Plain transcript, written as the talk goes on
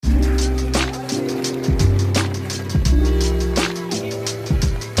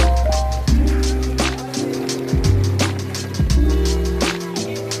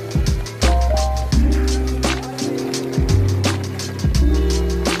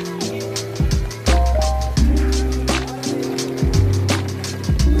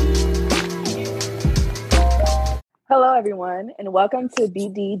everyone, and welcome to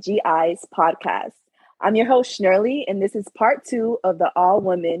BDGI's podcast. I'm your host, Shirley, and this is part 2 of the All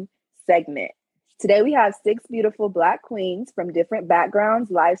Women segment. Today, we have 6 beautiful Black queens from different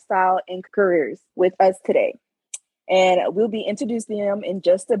backgrounds, lifestyle, and careers with us today. And we'll be introducing them in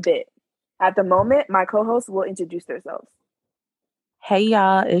just a bit. At the moment, my co-hosts will introduce themselves. Hey,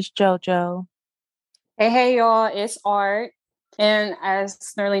 y'all, it's JoJo. Hey, y'all, it's Art. And as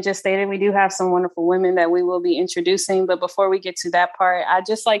Snurley just stated, we do have some wonderful women that we will be introducing. But before we get to that part, I'd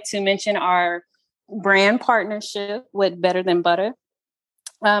just like to mention our brand partnership with Better Than Butter.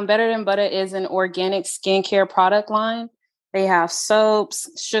 Better Than Butter is an organic skincare product line. They have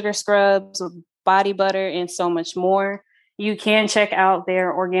soaps, sugar scrubs, body butter, and so much more. You can check out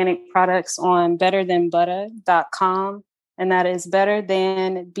their organic products on betterthanbutter.com. And that is better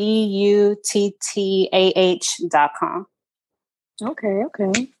than BUTTAH.com. Okay.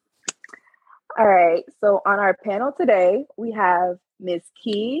 All right. So on our panel today, we have Miss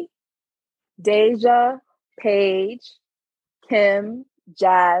Key, Deja, Paige, Kim,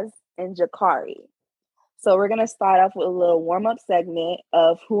 Jazz, and Jakari. So we're going to start off with a little warm-up segment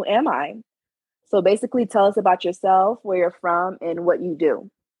of Who Am I? So basically tell us about yourself, where you're from, and what you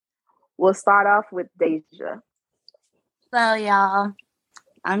do. We'll start off with Deja. Hello, y'all.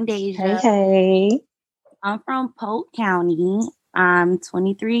 I'm Deja. Hey. I'm from Polk County. I'm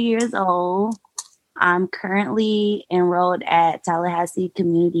 23 years old. I'm currently enrolled at Tallahassee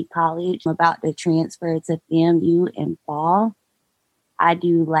Community College. I'm about to transfer to FAMU in fall. I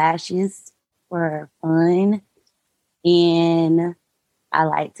do lashes for fun, and I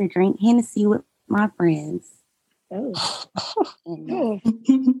like to drink Hennessy with my friends. Oh.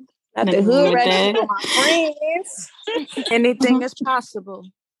 At the hood ready for my friends. Anything is possible.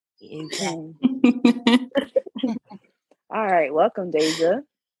 Exactly. All right. Welcome, Deja.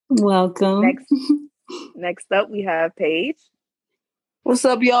 Welcome. Next up, we have Paige. What's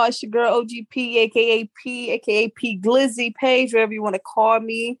up, y'all? It's your girl OGP, aka P Glizzy, Paige, whatever you want to call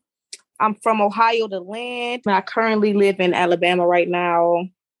me. I'm from Ohio, the land. I currently live in Alabama right now.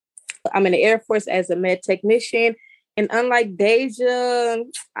 I'm in the Air Force as a med technician. And unlike Deja,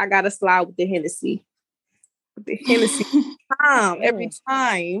 I got to slide with the Hennessy. Every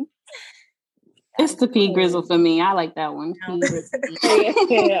time. It's the P Grizzle for me. I like that one.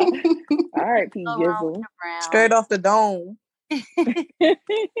 Yeah. All right, P Grizzle. Straight off the dome. All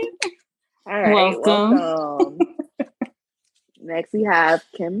right, welcome. Next, we have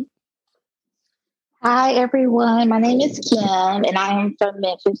Kim. Hi, everyone. My name is Kim, and I am from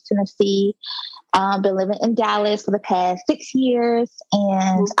Memphis, Tennessee. I've been living in Dallas for the past 6 years,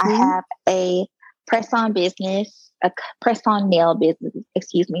 and I have a press-on business, a press-on nail business,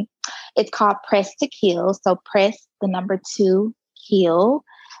 excuse me. It's called Press to Kill, so press the number 2, kill.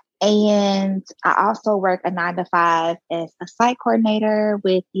 And I also work a 9-to-5 as a site coordinator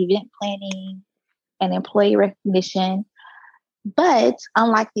with event planning and employee recognition. But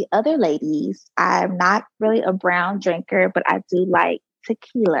unlike the other ladies, I'm not really a brown drinker, but I do like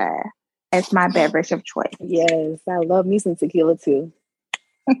tequila as my beverage of choice. Yes, I love me some tequila too.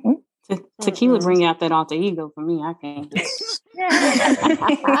 Tequila bring out that alter ego for me. I can't do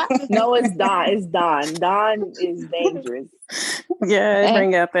it. No, it's Don. It's Don. Don is dangerous. Yeah,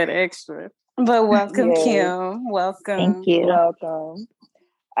 bring out that extra. But welcome, Yes. Kim. Welcome. Thank you. Welcome.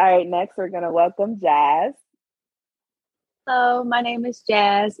 All right, next we're going to welcome Jazz. Hello, my name is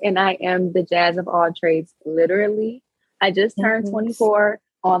Jazz, and I am the Jazz of all trades, literally. I just turned 24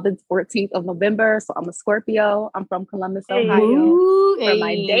 on the 14th of November, so I'm a Scorpio. I'm from Columbus, Ohio. For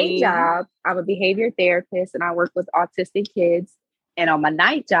my day job, I'm a behavior therapist, and I work with autistic kids. And on my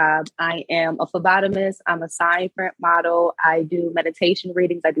night job, I am a phlebotomist. I'm a sign print model. I do meditation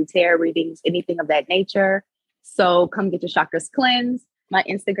readings. I do tarot readings, anything of that nature. So come get your chakras cleansed. My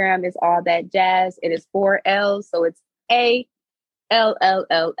Instagram is all that jazz. It is 4 L's, so it's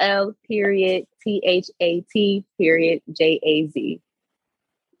ALLLL period THAT period JAZ.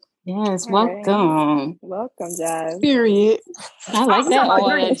 Yes, welcome. Welcome, Jazz. Period. I like that all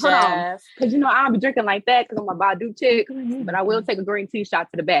that jazz. Because, I don't be drinking like that because I'm a Badu chick, but I will take a green tea shot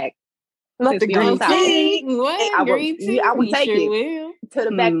to the back. Not the green tea. What? Green tea? I will take it. Will. To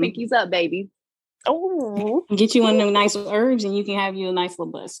the back, pinkies up, baby. Oh, Get you one of them nice herbs and you can have you a nice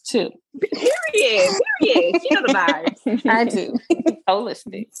little bus too. Period. You know the vibes. I do.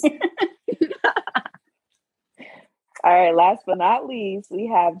 Holistic. All right, last but not least, we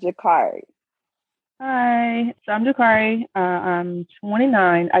have Jakari. Hi, so I'm Jakari. I'm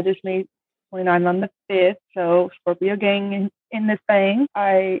 29. I just made 29 on the 5th, so Scorpio gang in this thing.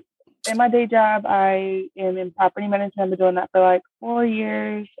 I in my day job, I am in property management. I've been doing that for like 4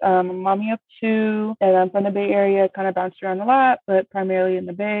 years. I'm a mommy of 2, and I'm from the Bay Area, kind of bounced around a lot, but primarily in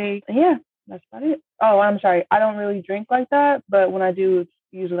the Bay. And yeah, that's about it. Oh, I'm sorry. I don't really drink like that, but when I do, it's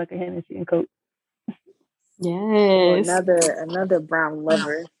usually like a Hennessy and Coke. Yes. Another brown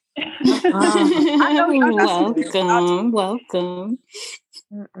lover. Welcome.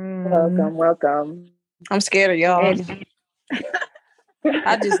 Welcome. I'm scared of y'all.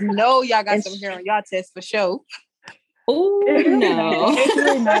 I just know y'all got some hair on y'all test for sure. Oh no, it's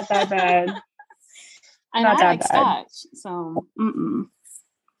really not that bad. And I like Scotch, so. All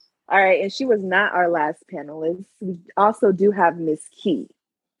right, and she was not our last panelist. We also do have Miss Key.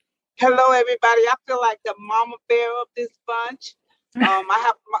 Hello, everybody. I feel like the mama bear of this bunch. I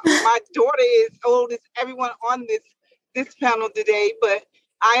have my daughter is old as everyone on this panel today, but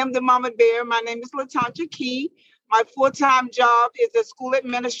I am the mama bear. My name is LaTonya Key. My full-time job is a school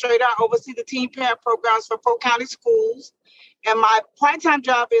administrator. I oversee the teen parent programs for Polk County schools. And my part-time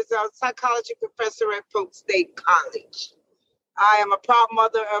job is a psychology professor at Polk State College. I am a proud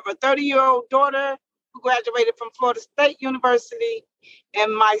mother of a 30-year-old daughter who graduated from Florida State University,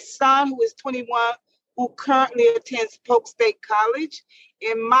 and my son, who is 21, who currently attends Polk State College.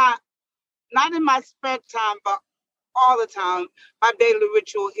 Not in my spare time, but all the time, my daily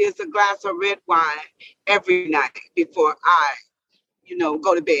ritual is a glass of red wine every night before I,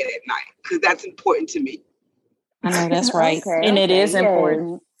 go to bed at night, because that's important to me. I know that's right. And it is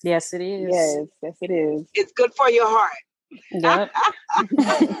important. Yes, it is. Yes, it is. It's good for your heart. Yep.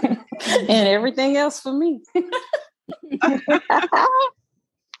 And everything else for me.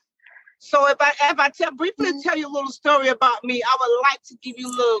 So if I briefly tell you a little story about me, I would like to give you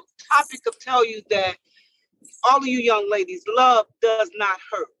a little topic of tell you that all of you young ladies, love does not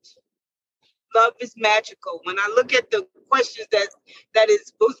hurt. Love is magical. When I look at the questions that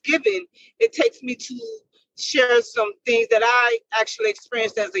was given, it takes me to share some things that I actually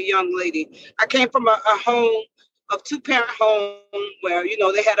experienced as a young lady. I came from a home of 2-parent home where,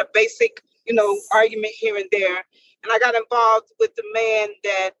 they had a basic, argument here and there. And I got involved with the man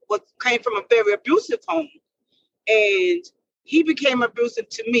that came from a very abusive home. And he became abusive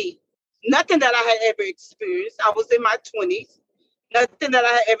to me. Nothing that I had ever experienced. I was in my 20s. Nothing that I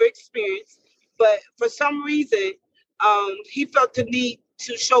had ever experienced. But for some reason, he felt the need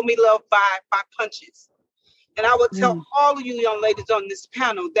to show me love by punches. And I would tell all of you young ladies on this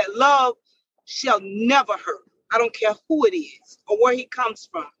panel that love shall never hurt. I don't care who it is or where he comes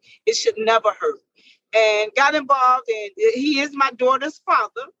from. It should never hurt. And got involved, and he is my daughter's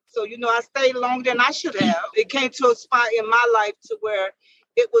father. So, I stayed longer than I should have. It came to a spot in my life to where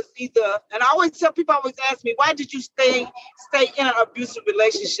it was either, and I always tell people, always ask me, why did you stay in an abusive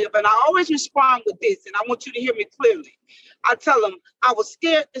relationship? And I always respond with this, and I want you to hear me clearly. I tell them I was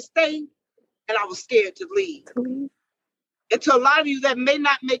scared to stay, and I was scared to leave. And to a lot of you, that may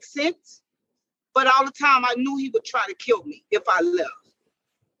not make sense, but all the time I knew he would try to kill me if I left.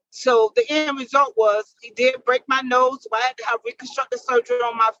 So the end result was he did break my nose. So I had to have reconstructive surgery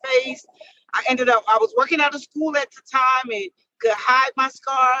on my face. I was working out of school at the time and could hide my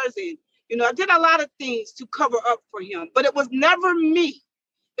scars. And, I did a lot of things to cover up for him, but it was never me.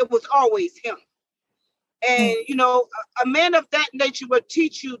 It was always him. And, a man of that nature will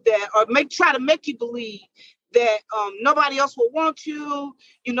teach you that, or try to make you believe that nobody else will want you,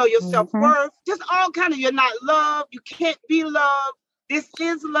 your self-worth, just all kind of, you're not loved, you can't be loved. This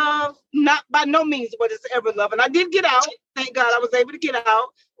is love, not by no means what is ever love. And I did get out. Thank God I was able to get out.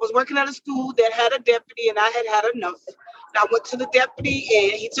 I was working at a school that had a deputy, and I had enough. And I went to the deputy,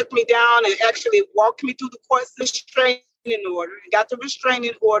 and he took me down and actually walked me through the court's restraining order, and got the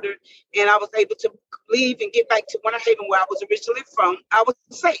restraining order, and I was able to leave and get back to Winter Haven, where I was originally from. I was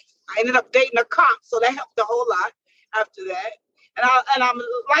safe. I ended up dating a cop, so that helped a whole lot after that. And I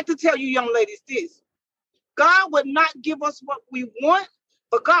like to tell you young ladies this. God would not give us what we want,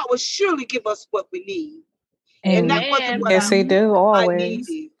 but God will surely give us what we need. And that wasn't what He do always.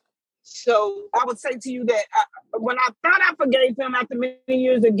 So I would say to you that when I thought I forgave him after many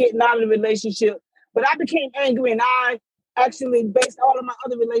years of getting out of the relationship, but I became angry, and I actually based all of my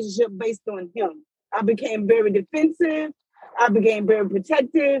other relationships based on him. I became very defensive. I became very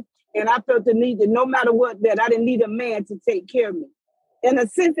protective, and I felt the need that no matter what, that I didn't need a man to take care of me. In a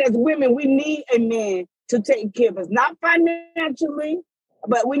sense, as women, we need a man to take care of us, not financially,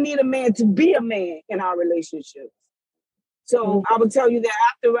 but we need a man to be a man in our relationships. So I would tell you that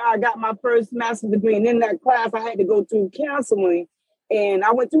after I got my first master's degree, and in that class, I had to go through counseling, and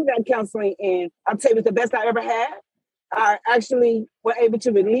I went through that counseling, and I'll tell you, it was the best I ever had. I actually was able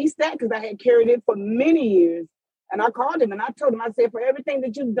to release that because I had carried it for many years. And I called him and I told him, I said, for everything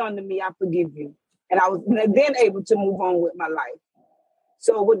that you've done to me, I forgive you. And I was then able to move on with my life.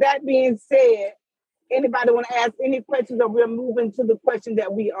 So with that being said, anybody want to ask any questions, or we're moving to the question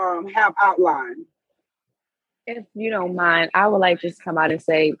that we have outlined? If you don't mind, I would like to just come out and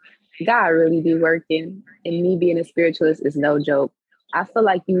say, God really be working, and me being a spiritualist is no joke. I feel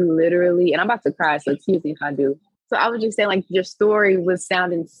like you literally, and I'm about to cry, so excuse me if I do. So I was just saying, like, your story was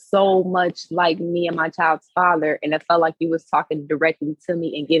sounding so much like me and my child's father, and it felt like you was talking directly to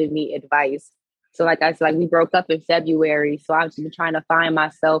me and giving me advice. So like I said, like we broke up in February, so I've just been trying to find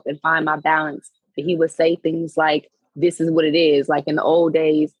myself and find my balance. But he would say things like, this is what it is. Like in the old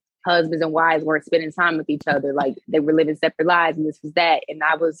days, husbands and wives weren't spending time with each other. Like they were living separate lives, and this was that. And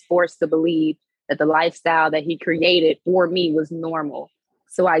I was forced to believe that the lifestyle that he created for me was normal.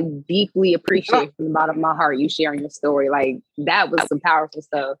 So I deeply appreciate from the bottom of my heart you sharing your story. Like that was some powerful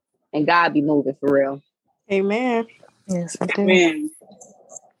stuff, and God be moving for real. Amen. Yes, I do. Amen.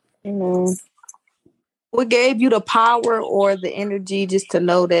 Amen. What gave you the power or the energy just to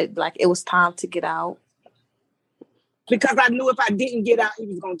know that like it was time to get out? Because I knew if I didn't get out, he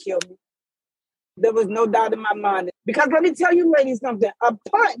was going to kill me. There was no doubt in my mind. Because let me tell you, ladies, something. A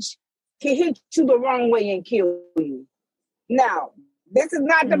punch can hit you the wrong way and kill you. Now, this is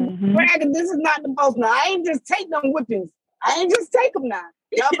not the bragging. This is not the boast. Now, I ain't just take them whippings. I ain't just take them now.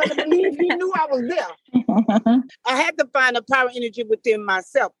 Y'all better believe he knew I was there. I had to find a power energy within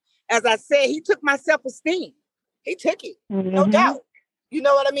myself. As I said, he took my self-esteem. He took it, no doubt. You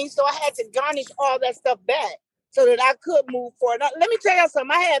know what I mean? So I had to garnish all that stuff back so that I could move forward. Now, let me tell you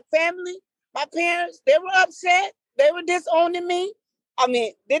something. I had family, my parents, they were upset. They were disowning me. I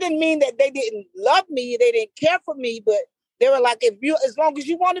mean, they didn't mean that they didn't love me. They didn't care for me, but they were like, as long as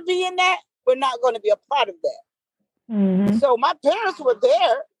you want to be in that, we're not going to be a part of that. So my parents were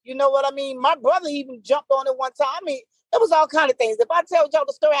there. You know what I mean? My brother even jumped on it one time. I mean, it was all kind of things. If I tell y'all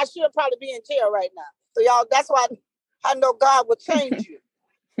the story, I should probably be in jail right now. So y'all, that's why I know God will change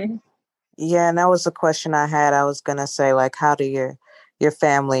you. Yeah, and that was the question I had. I was gonna say, like, how do your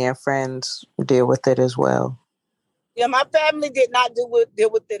family and friends deal with it as well? Yeah, my family did not deal with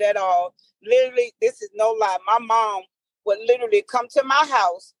it at all. Literally, this is no lie. My mom would literally come to my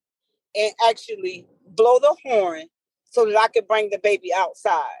house and actually blow the horn so that I could bring the baby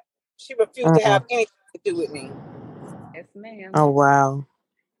outside. She refused to have anything to do with me. Yes, ma'am. Oh, wow.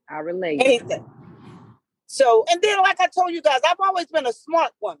 I relate. Anything. So, and then like I told you guys, I've always been a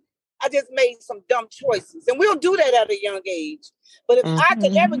smart woman. I just made some dumb choices. And we'll do that at a young age. But if I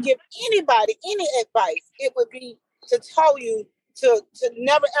could ever give anybody any advice, it would be to tell you to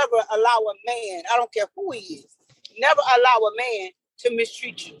never, ever allow a man, I don't care who he is, never allow a man to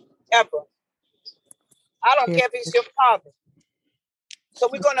mistreat you, ever. I don't care if it's your father. So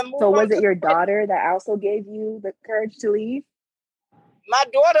we're going to move on. So was it your daughter that also gave you the courage to leave? My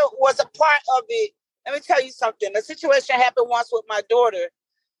daughter was a part of it. Let me tell you something. A situation happened once with my daughter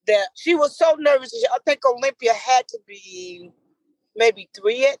that she was so nervous. I think Olympia had to be maybe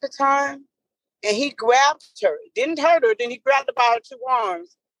 3 at the time. And he grabbed her. Didn't hurt her. Then he grabbed her by her 2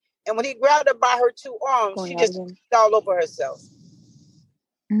 arms. And when he grabbed her by her 2 arms, she just all over herself.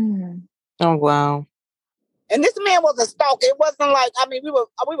 Oh, wow. And this man was a stalker. It wasn't like, I mean, we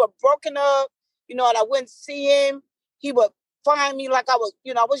were broken up, you know, and I wouldn't see him. He would find me like I was,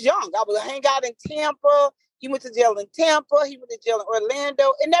 you know, I was young. I would hang out in Tampa. He went to jail in Tampa. He went to jail in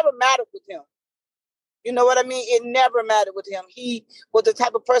Orlando. It never mattered with him. You know what I mean? It never mattered with him. He was the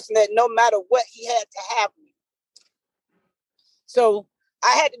type of person that no matter what, he had to have me. So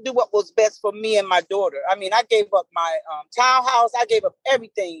I had to do what was best for me and my daughter. I mean, I gave up my townhouse. I gave up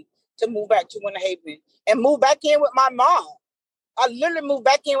everything to move back to Winter Haven and move back in with my mom. I literally moved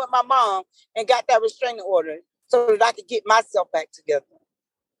back in with my mom and got that restraining order so that I could get myself back together.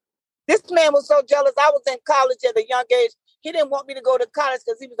 This man was so jealous. I was in college at a young age. He didn't want me to go to college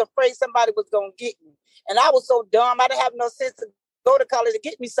because he was afraid somebody was going to get me. And I was so dumb. I didn't have no sense to go to college to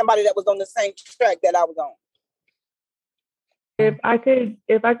get me somebody that was on the same track that I was on. If I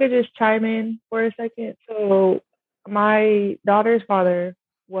could just chime in for a second. So my daughter's father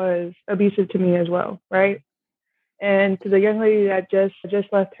was abusive to me as well, right? And to the young lady that just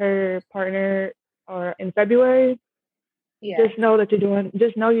left her partner or in February, just know that you're doing.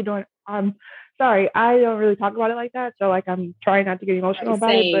 Sorry, I don't really talk about it like that. So like I'm trying not to get emotional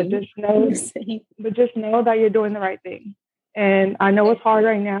about it, but just know that you're doing the right thing. And I know it's hard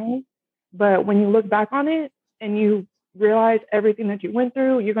right now, but when you look back on it and you realize everything that you went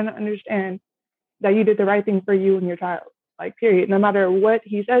through, you're going to understand that you did the right thing for you and your child. Like, period. No matter what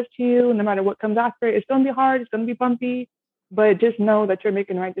he says to you, no matter what comes after it, it's going to be hard. It's going to be bumpy, but just know that you're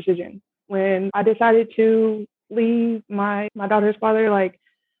making the right decision. When I decided to leave my daughter's father. Like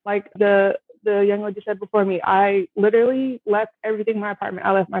the young lady said before me, I literally left everything in my apartment.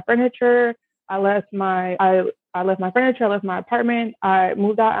 I left my furniture. I left my furniture. I left my apartment. I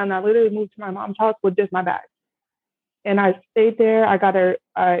moved out, and I literally moved to my mom's house with just my bag. And I stayed there.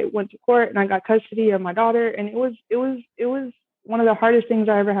 I went to court, and I got custody of my daughter. And it was one of the hardest things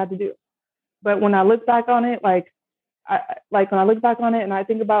I ever had to do. But when I look back on it, when I look back on it, and I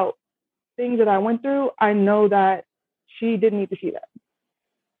think about things that I went through, I know that she didn't need to see that.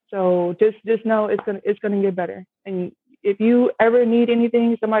 So just know it's gonna get better. And if you ever need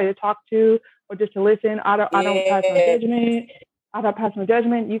anything, somebody to talk to or just to listen, I don't pass no judgment. I don't pass no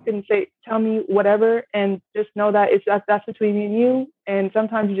judgment. You can tell me whatever, and just know that that's between me and you. And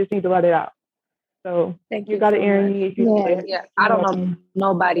sometimes you just need to let it out. So Thank you got to air me. Yeah, I don't know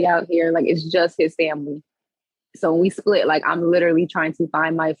nobody out here. Like, it's just his family. So when we split, like, I'm literally trying to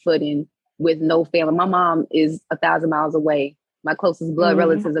find my footing with no family. My mom is 1,000 miles away. My closest blood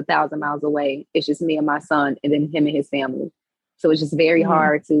relative is 1,000 miles away. It's just me and my son, and then him and his family. So it's just very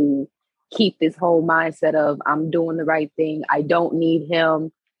hard to keep this whole mindset of I'm doing the right thing. I don't need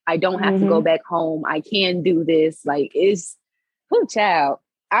him. I don't have to go back home. I can do this. Like, it's, child.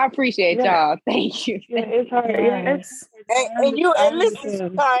 I appreciate y'all. Thank you. Yeah, it's hard. Yes. And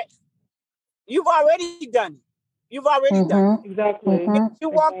listen, you've already done it. You've already done it. Exactly. You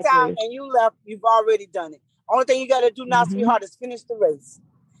walked out and you left. You've already done it. Only thing you got to do now, sweetheart, is finish the race.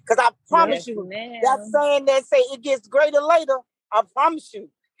 Because I promise you, that saying that say it gets greater later, I promise you,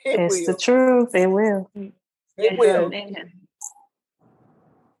 it's the truth. It will. It will.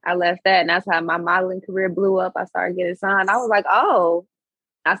 I left that, and that's how my modeling career blew up. I started getting signed. I was like, oh,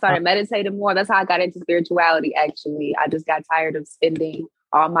 I started meditating more. That's how I got into spirituality, actually. I just got tired of spending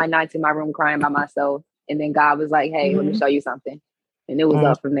all my nights in my room crying by myself. And then God was like, hey, let me show you something. And it was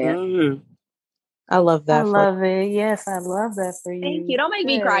up from there. I love that. I love it. Yes, I love that for you. Thank you. Don't make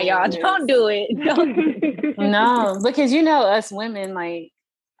me cry, y'all. Don't do it. No, because us women, like,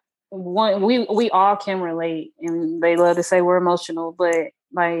 we all can relate, and they love to say we're emotional, but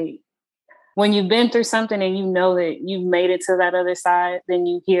like when you've been through something and you know that you've made it to that other side, then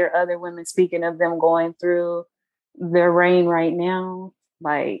you hear other women speaking of them going through their rain right now.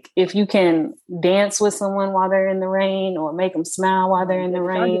 Like, if you can dance with someone while they're in the rain, or make them smile while they're in the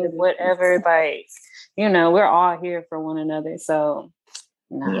rain, whatever, like, we're all here for one another. So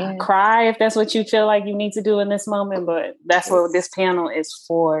cry if that's what you feel like you need to do in this moment, but that's what this panel is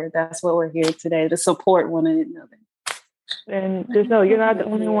for. That's what we're here today, to support one another. And just know you're not the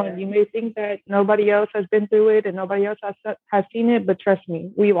only one. You may think that nobody else has been through it and nobody else has seen it, but trust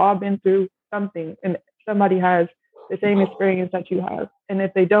me, we've all been through something, and somebody has the same experience that you have. And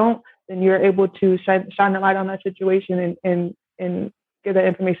if they don't, then you're able to shine the light on that situation and give that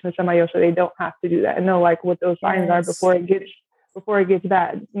information to somebody else, so they don't have to do that, and know like what those signs are before it gets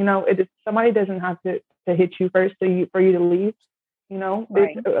bad. Somebody doesn't have to hit you first for you to leave.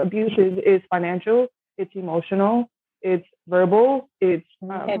 Abuse is financial, it's emotional, it's verbal, it's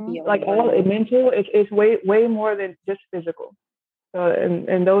like all mental. It's way more than just physical. So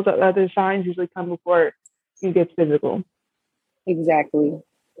and those other signs usually come before it gets physical. Exactly.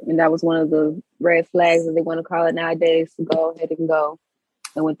 And that was one of the red flags, as they want to call it nowadays, to go ahead and go.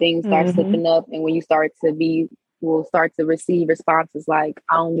 And when things start slipping up, and when you start to receive responses like,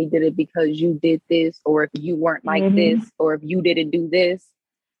 I only did it because you did this, or if you weren't like this, or if you didn't do this,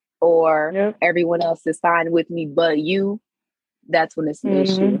 or everyone else is fine with me but you, that's when it's an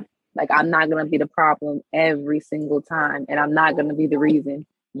issue. Like, I'm not going to be the problem every single time, and I'm not going to be the reason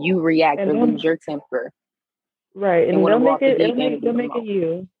you react or lose your temper. Right. And they'll make it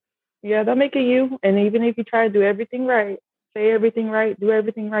you. Yeah, they'll make it you. And even if you try to do everything right, say everything right, do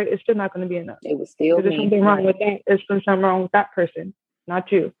everything right, it's still not going to be enough. It was still there's something wrong with that. There's something wrong with that person, not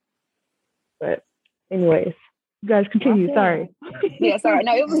you. But anyways, you guys continue. Okay. Sorry. Yeah, sorry.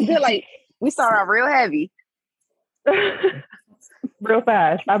 No, it was good. Like, we started off real heavy. Real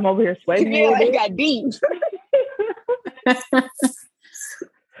fast. I'm over here sweating. Yeah, like it got deep.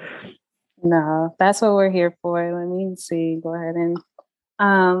 No, that's what we're here for. Let me see. Go ahead and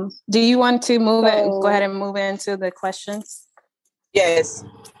do you want to go ahead and move into the questions? Yes.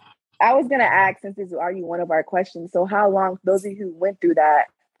 I was gonna ask, since this is already one of our questions, so how long, those of you who went through that,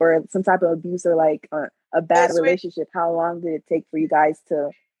 or some type of abuse, or like a bad relationship, how long did it take for you guys to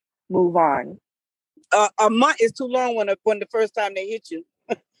move on? A month is too long when the first time they hit you.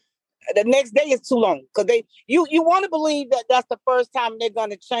 The next day is too long, because you want to believe that that's the first time they're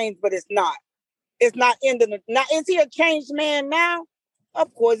going to change, but it's not. It's not ending. Now, is he a changed man now?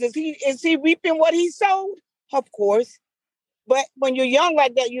 Of course. Is he reaping what he sowed? Of course. But when you're young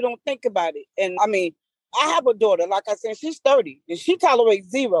like that, you don't think about it. And I mean, I have a daughter, like I said, she's 30 and she tolerates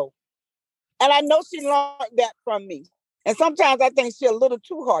zero. And I know she learned that from me. And sometimes I think she's a little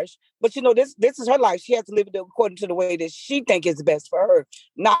too harsh, but this is her life. She has to live it according to the way that she think is best for her,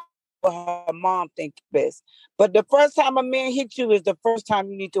 not what her mom think is best. But the first time a man hits you is the first time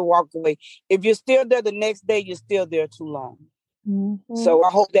you need to walk away. If you're still there the next day, you're still there too long. Mm-hmm. So I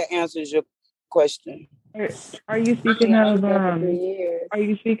hope that answers your question. Are you speaking of Are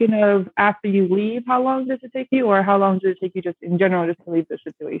you speaking of after you leave? How long does it take you, or how long does it take you just in general just to leave the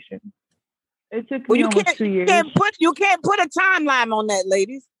situation? It took me almost 2 years. You can't put a timeline on that,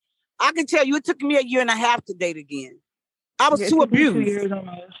 ladies. I can tell you, it took me a year and a half to date again. I was too abused. 2 years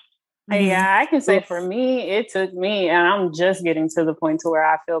almost. Yeah, I can say for me, it took me, and I'm just getting to the point to where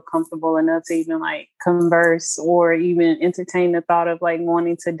I feel comfortable enough to even like converse or even entertain the thought of like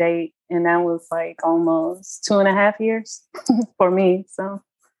wanting to date. And that was like almost 2.5 years for me. So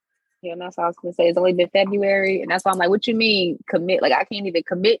yeah, and that's what I was gonna say. It's only been February, and that's why I'm like, what you mean commit? Like I can't even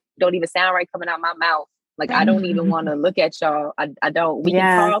commit. Don't even sound right coming out my mouth. Like I don't even want to look at y'all. I don't. We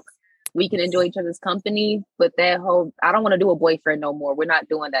can talk. We can enjoy each other's company, but I don't want to do a boyfriend no more. We're not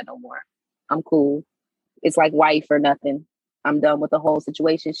doing that no more. I'm cool. It's like wife or nothing. I'm done with the whole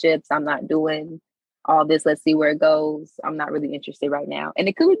situationships. I'm not doing all this. Let's see where it goes. I'm not really interested right now. And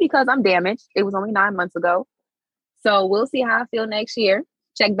it could be because I'm damaged. It was only 9 months ago. So we'll see how I feel next year.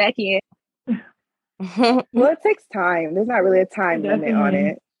 Check back in. Well, it takes time. There's not really a time limit on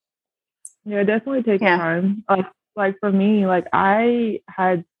it. Yeah, it definitely takes time. Like for me, like I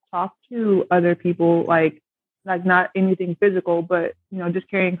had talk to other people, like not anything physical, but just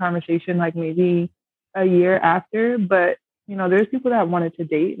carrying conversation, like maybe a year after. But there's people that wanted to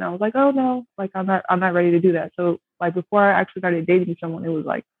date, and I was like, oh no, like I'm not ready to do that. So like before I actually started dating someone, it was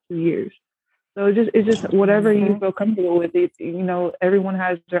like 2 years. So it's just whatever you feel comfortable with. Everyone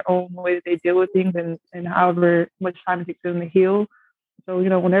has their own way that they deal with things, and however much time it takes them to heal. So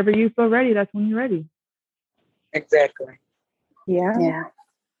whenever you feel ready, that's when you're ready. Exactly. Yeah.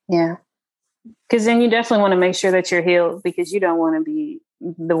 Because then you definitely want to make sure that you're healed, because you don't want to be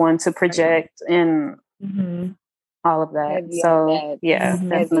the one to project and all of that.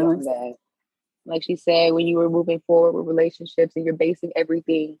 Definitely. Like she said, when you were moving forward with relationships and you're basing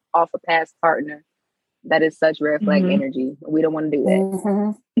everything off a past partner, that is such red flag energy. We don't want to do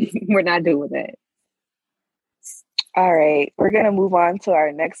that. We're not doing that. All right. We're going to move on to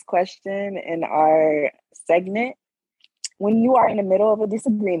our next question in our segment. When you are in the middle of a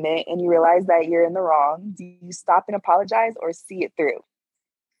disagreement and you realize that you're in the wrong, do you stop and apologize or see it through?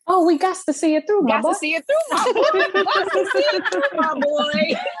 Oh, we got to see it through, my boy. Got to see it through, my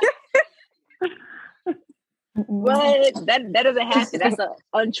boy. But that doesn't happen. That's an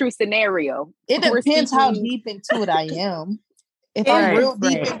untrue scenario. It depends how deep into it I am. If I'm real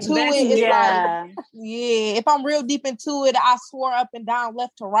deep into it, it's like, if I'm real deep into it, I swore up and down,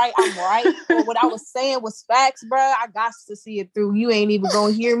 left to right, I'm right. But what I was saying was facts, bro. I got to see it through. You ain't even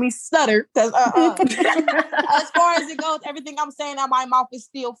gonna hear me stutter, because as far as it goes, everything I'm saying out my mouth is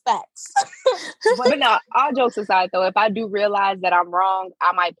still facts. but no, all jokes aside, though, if I do realize that I'm wrong,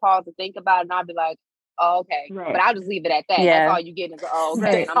 I might pause to think about it, and I'll be like, oh, okay. Right. But I'll just leave it at that. Yeah. That's all you get is, oh,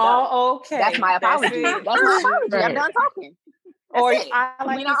 okay. I'm done. Okay. That's my apology. That's my apology. Right. I'm done talking. Or I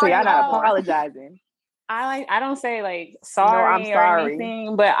like to say, I'm not apologizing. I don't say like sorry, or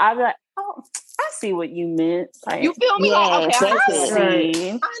anything, but I'm like, oh, I see what you meant. Like, you feel me? Yes, like,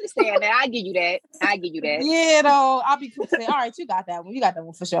 okay, I understand that. I give you that. Yeah, though. I'll be quick to say, all right, you got that one. You got that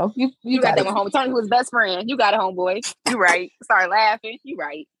one for sure. You got that one, homie. Tony was best friend. You got it, homeboy. You right. Start laughing. You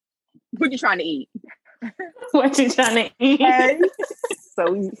right. What you trying to eat? What you trying to eat?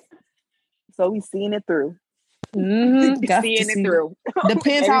 So we seeing it through. Seeing it through.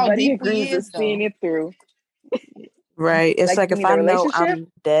 Depends how deep he is. Seeing it through. Right. It's like if I know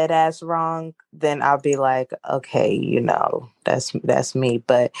I'm dead ass wrong, then I'll be like, okay, that's me.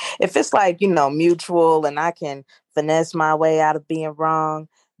 But if it's like, mutual and I can finesse my way out of being wrong,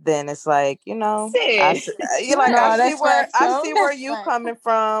 then it's like, I see where you coming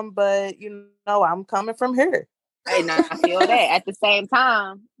from, but I'm coming from here. Hey, now I feel that. At the same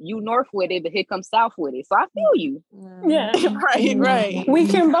time, you north with it, but here comes south with it. So I feel you. Yeah. Right. We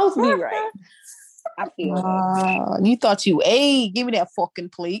can both be right. I feel that. You thought give me that fucking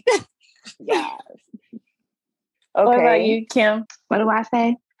plate. Yeah. Okay. What about you, Kim? What do I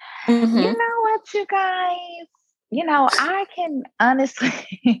say? Mm-hmm. You know what, you guys? I can honestly,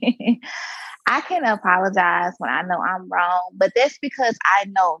 I can apologize when I know I'm wrong, but that's because I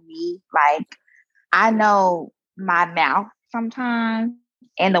know me. Like, I know my mouth sometimes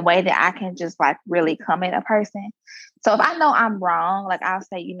and the way that I can just like really come at a person. So if I know I'm wrong, like I'll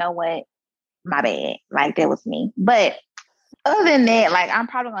say, you know what? my bad. Like that was me. But other than that, like I'm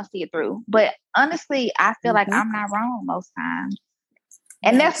probably gonna see it through. But honestly, I feel like I'm not wrong most times.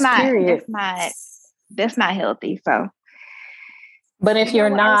 And that's not healthy. So but if you're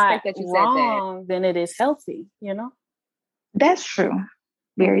not wrong, then it is healthy, That's true.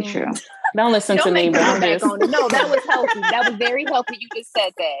 Very true. Don't listen to me, but I'm just... No, that was healthy. That was very healthy. You just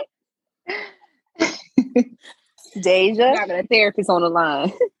said that. Deja, I got a therapist on the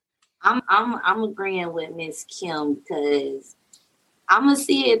line. I'm agreeing with Miss Kim because I'm gonna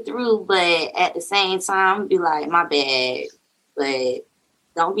see it through, but at the same time, be like, my bad, but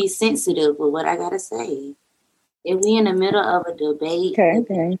don't be sensitive with what I gotta say. If we in the middle of a debate,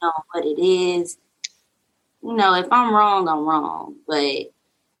 depending on what it is, if I'm wrong, I'm wrong. But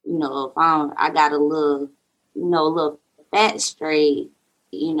if I got a little fat straight,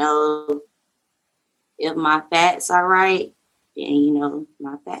 if my facts are right, then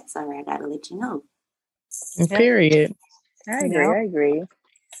my facts are right. I gotta let you know. Period. I agree.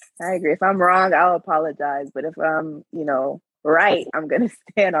 If I'm wrong, I'll apologize. But if I'm, right, I'm gonna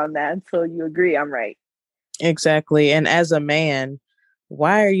stand on that until you agree I'm right. Exactly. And as a man,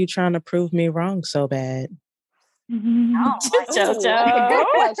 why are you trying to prove me wrong so bad? That's a good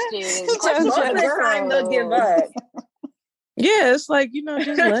question. Jojo trying to give up. Yeah, it's like,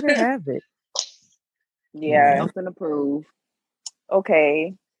 just let her have it. Yeah, it's gonna prove.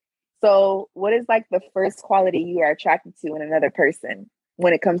 Okay. So what is like the first quality you are attracted to in another person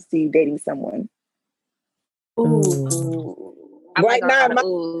when it comes to you dating someone? Ooh. Right now, at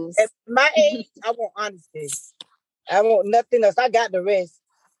my age, I want honesty. I want nothing else. I got the rest.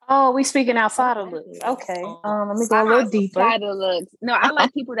 Oh, we speaking outside of looks. Okay. Let me go a little deeper. Outside of looks. No, I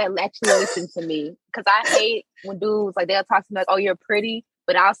like people that actually listen to me because I hate when dudes like they'll talk to me like, "Oh, you're pretty,"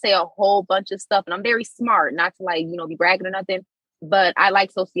 but I'll say a whole bunch of stuff, and I'm very smart, not to be bragging or nothing. But I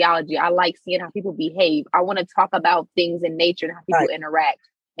like sociology. I like seeing how people behave. I want to talk about things in nature and how people interact.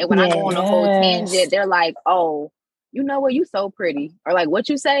 And when I go on a whole tangent, they're like, "Oh, you know what? You so pretty," or like, "What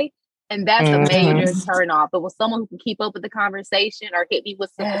you say?" And that's a major turn off. But with someone who can keep up with the conversation or hit me with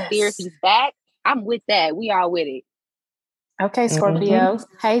some serious back, I'm with that. We all with it. Okay, Scorpio.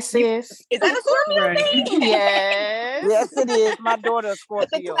 Hey, sis. Is that a Scorpio thing? Yes. Yes, it is. My daughter is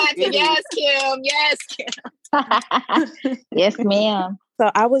Scorpio. Yes, Kim. Yes, Kim. Yes, ma'am.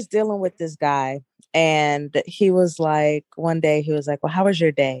 So I was dealing with this guy and he was like, one day he was like, "Well, how was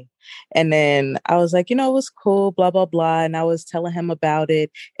your day?" And then I was like, it was cool, blah, blah, blah. And I was telling him about it.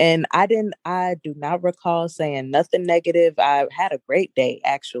 And I do not recall saying nothing negative. I had a great day,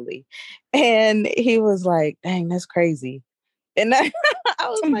 actually. And he was like, "Dang, that's crazy." And I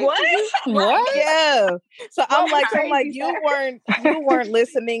was like, what? Yeah. So I'm like, you weren't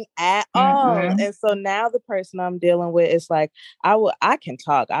listening at all. And so now the person I'm dealing with is like, I can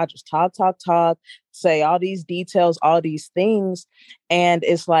talk. I'll just talk, say all these details, all these things. And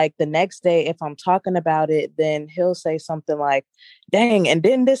it's like the next day, if I'm talking about it, then he'll say something like, "Dang, and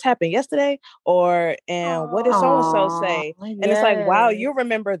didn't this happen yesterday?" Or, "And what did so-and-so say?" And it's like, wow, you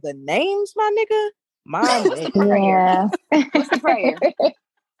remember the names, my nigga? What's the prayer?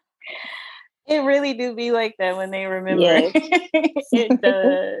 It really do be like that when they remember. Yes. It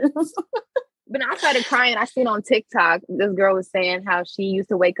does. But I started crying. I seen on TikTok, this girl was saying how she used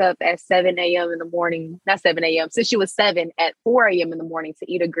to wake up at 7 a.m. in the morning, not 7 a.m., since she was 7 at 4 a.m. in the morning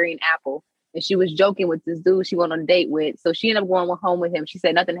to eat a green apple. And she was joking with this dude she went on a date with. So she ended up going home with him. She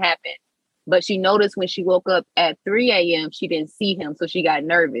said nothing happened. But she noticed when she woke up at 3 a.m., she didn't see him. So she got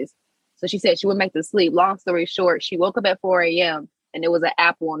nervous. So she said she went back to sleep. Long story short, she woke up at 4 a.m. and there was an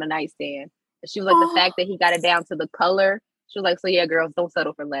apple on the nightstand. And she was like, the fact that he got it down to the color, she was like, "So yeah, girls, don't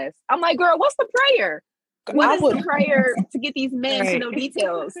settle for less." I'm like, girl, what's the prayer? What is the prayer to get these men to know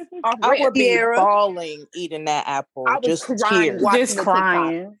details? I would be bawling eating that apple. I was just crying, tears. just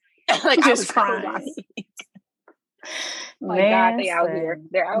crying. Like just crying. My God, they out here.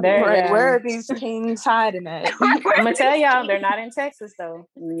 They're out here. Right. Where are these kings hiding at? I'm gonna tell y'all, they're not in Texas though.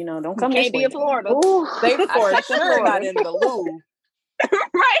 Don't come. Can't be in Florida. Ooh, they for sure not in the Louvre.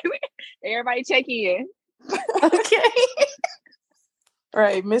 Right. Everybody check in. Okay.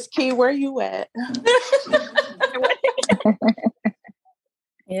 Right, Miss Key, where you at?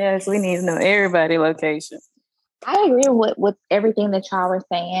 Yes, we need to know everybody location. I agree with everything that y'all were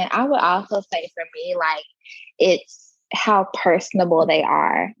saying. I would also say for me, like, it's how personable they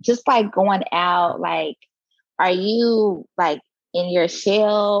are. Just like going out, like, are you like in your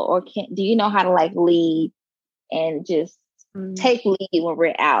shell, or do you know how to like lead and just take lead when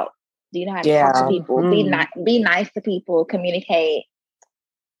we're out? Do you know how to talk to people? Be nice to people, communicate.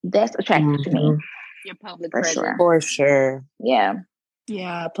 That's attractive to me. Your public presence. For sure. Yeah.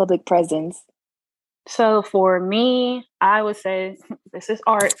 Yeah, public presence. So for me, I would say this is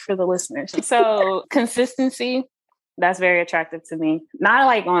art for the listeners. So consistency, that's very attractive to me. Not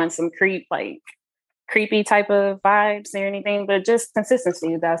like on some creepy type of vibes or anything, but just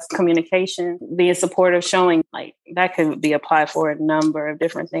consistency. That's communication, being supportive, showing like that could be applied for a number of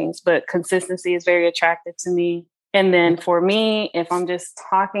different things, but consistency is very attractive to me. And then for me, if I'm just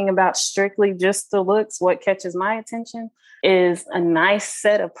talking about strictly just the looks, what catches my attention is a nice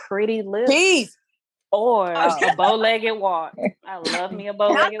set of pretty lips. Peace. Or a bow-legged walk. I love me a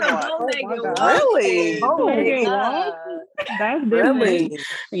bow-legged walk. Really? Bow-legged walk? That's really?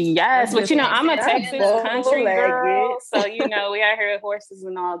 Yes, but I'm a Texas country girl, so we out here with horses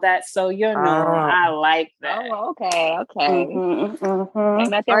and all that. So I like that. Oh, okay. Mm-hmm. All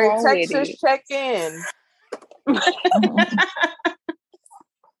right, Texas, check in.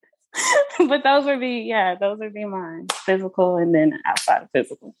 But those would be mine. Physical and then outside of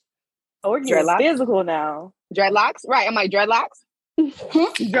physical. Oh, we're getting physical now. Dreadlocks? Right. I'm like, dreadlocks?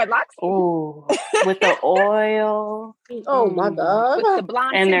 Dreadlocks? Oh, with the oil. Oh, my God. With the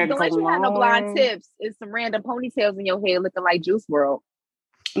blonde and tips. Don't let you have no blonde tips. It's some random ponytails in your head looking like Juice WRLD.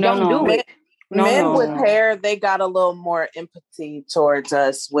 Don't do it. Men with hair, they got a little more empathy towards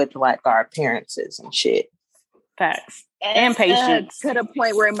us with like our appearances and shit. Facts. And patience. To the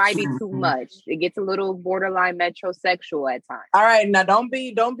point where it might be too much. It gets a little borderline metrosexual at times. All right, now don't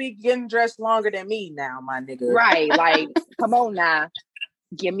be getting dressed longer than me now, my nigga. Right, like, come on now.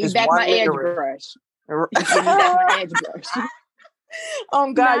 Give me back my edge brush. Give me back my edge brush.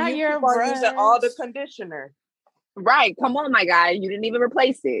 Oh God, you are using all the conditioner. Right, come on, my guy. You didn't even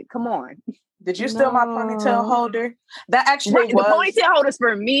replace it. Come on. Did you steal my ponytail holder? That actually was... The ponytail holder's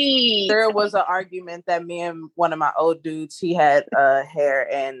for me. There was an argument that me and one of my old dudes, he had hair,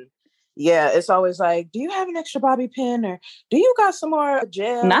 and it's always like, do you have an extra bobby pin, or do you got some more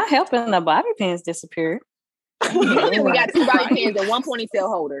gel? Not helping the bobby pins disappear. We got 2 bobby pins and 1 ponytail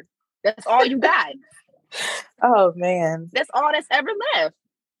holder. That's all you got. Oh, man. That's all that's ever left.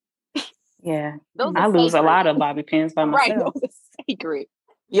 Yeah. I lose a lot of bobby pins by myself. Right, those are sacred.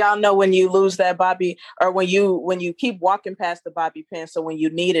 Y'all know when you lose that bobby, or when you keep walking past the bobby pin, so when you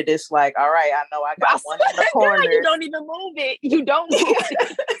need it, it's like, all right, I know I got one in the corner. You don't even move it. You don't move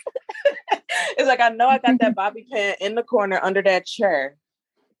it. It's like, I know I got that bobby pin in the corner under that chair.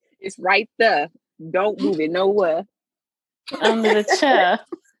 It's right there. Don't move it nowhere. Under the chair.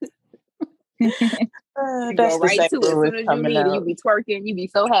 You go right to it. As soon as you need it, you be twerking. You be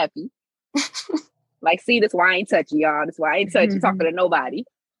so happy. Like, see, that's why I ain't touching y'all. That's why I ain't touching talking to nobody.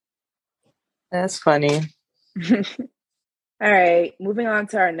 That's funny. All right, moving on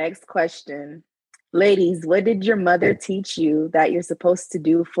to our next question. Ladies, what did your mother teach you that you're supposed to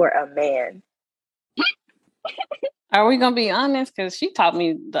do for a man? Are we gonna be honest? Because she taught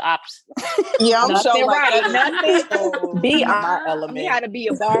me the opposite. Yeah, I'm sure. Right. Nothing. Be honest. How to be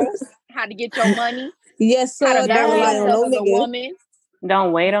a boss. How to get your money. Yes, sir. How to value yourself as a woman.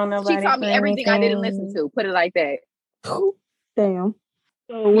 Don't wait on nobody. She taught me everything I didn't listen to. Put it like that. Damn.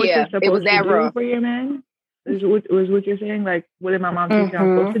 So what you're supposed it was that to rough. do for your man? Is what you're saying? Like, what did my mom teach you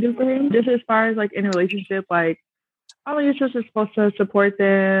I'm supposed to do for him? Just as far as like in a relationship, like, you're just supposed to support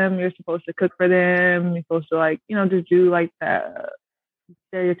them. You're supposed to cook for them. You're supposed to like, just do like that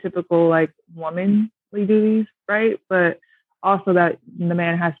stereotypical like womanly duties, right? But also that the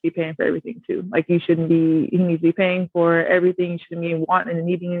man has to be paying for everything too. Like he needs to be paying for everything. You shouldn't be wanting and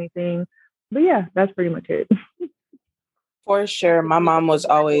needing anything. But yeah, that's pretty much it. For sure. My mom was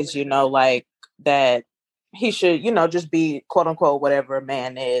always, like that he should, just be quote unquote whatever a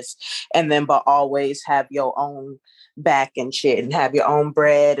man is. And then, but always have your own back and shit and have your own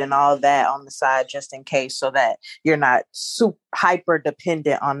bread and all that on the side just in case, so that you're not super hyper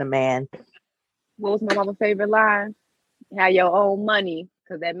dependent on the man. What was my mama's favorite line? Have your own money,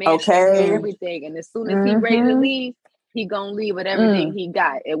 because that man takes everything. And as soon as he's ready to leave, he gonna leave with everything he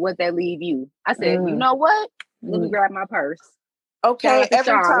got. And what that leave you? I said, you know what? Let me grab my purse. Okay,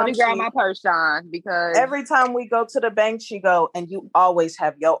 let me grab my purse, Sean, because every time we go to the bank, she go, and you always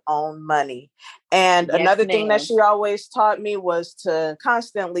have your own money. And another thing that she always taught me was to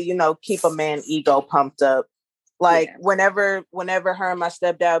constantly, keep a man ego pumped up. Like whenever her and my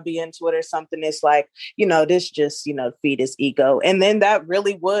stepdad be into it or something, it's like, this just, feed his ego. And then that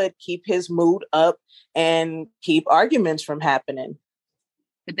really would keep his mood up and keep arguments from happening.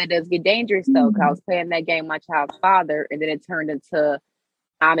 But that does get dangerous though, because I was playing that game with my child's father, and then it turned into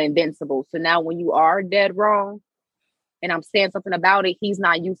I'm invincible. So now when you are dead wrong and I'm saying something about it, he's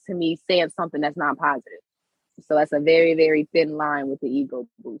not used to me saying something that's not positive. So that's a very, very thin line with the ego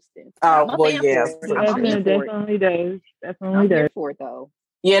boosting. Oh, well, yeah. Definitely does. Definitely does. I'm here for it though.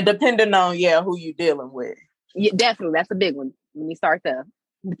 Yeah, depending on who you dealing with. Yeah, definitely. That's a big one. When we start the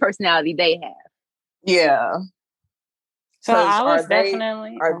personality they have. Yeah. So I was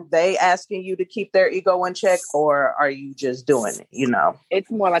are they asking you to keep their ego in check, or are you just doing it? You know,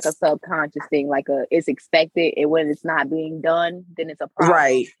 it's more like a subconscious thing. Like it's expected, and when it's not being done, then it's a problem.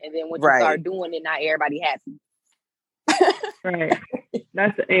 Right. And then when you start doing it, not everybody happy. Right.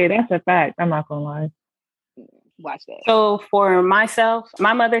 That's a fact. I'm not gonna lie. Watch that. So for myself,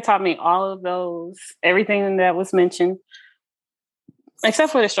 my mother taught me all of those, everything that was mentioned,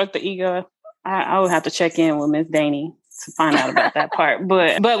 except for the stroke the ego. I would have to check in with Miss Daney to find out about that part.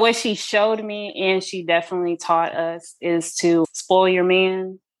 But what she showed me, and she definitely taught us, is to spoil your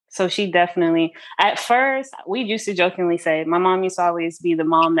man. So she definitely, at first, we used to jokingly say, my mom used to always be the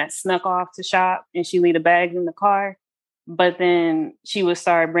mom that snuck off to shop and she leave the bags in the car. But then she would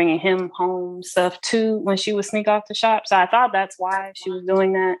start bringing him home stuff too when she would sneak off to shop. So I thought that's why she was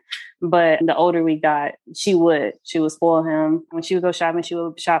doing that. But the older we got, she would spoil him. When she would go shopping, she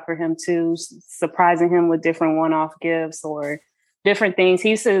would shop for him too, surprising him with different one-off gifts or different things. He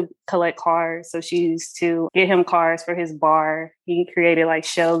used to collect cars. So she used to get him cars for his bar. He created like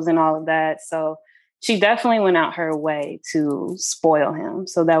shelves and all of that. So she definitely went out her way to spoil him.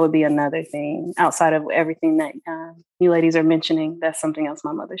 So that would be another thing outside of everything that you ladies are mentioning. That's something else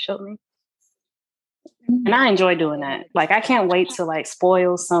my mother showed me. And I enjoy doing that. Like, I can't wait to like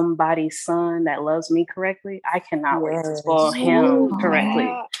spoil somebody's son that loves me correctly. I cannot wait to spoil him correctly.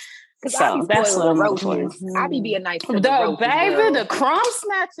 So that's what I'm roaches. I be being nice to the roaches, baby, girl. the crumb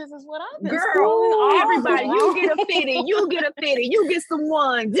snatchers is what I've been girl. Everybody, you get a fitty, you get some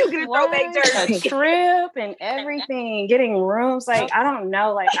ones, you get a throwback jersey, a trip, and everything. Getting rooms, like I don't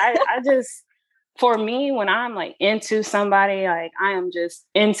know, like I just. For me, when I'm like into somebody, like I am just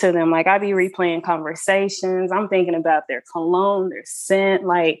into them. Like I be replaying conversations. I'm thinking about their cologne, their scent.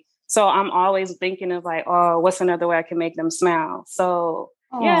 Like, so I'm always thinking of like, oh, what's another way I can make them smile? So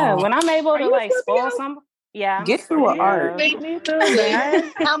yeah, when I'm able to like spoil somebody, yeah. Get through an art.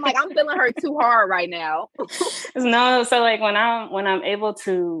 I'm like, I'm feeling her too hard right now. No, so like when I'm able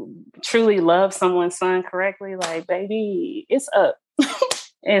to truly love someone's son correctly, like baby, it's up.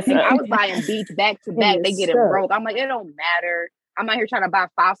 I was buying beats back to back. They get it broke. I'm like, it don't matter. I'm out here trying to buy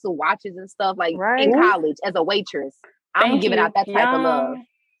fossil watches and stuff. Like in college as a waitress, I'm giving out that type of love.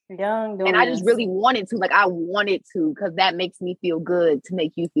 And I just really wanted to. Like I wanted to because that makes me feel good to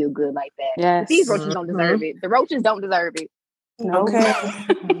make you feel good like that. Yes. These roaches don't deserve it. The roaches don't deserve it. Okay.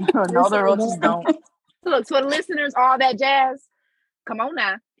 No, the roaches don't. So look, for the listeners, all that jazz. Come on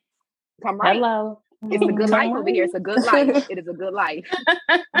now. Come right. Hello. It's a good life over here. It's a good life. It is a good life.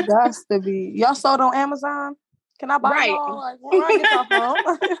 That's to be. Y'all sold on Amazon? Can I buy y'all? Like, where I get y'all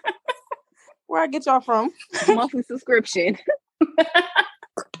from? Where I get y'all from? Monthly subscription. Can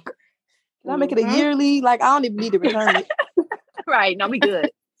I make it a yearly? Like, I don't even need to return it. Right. No, we good.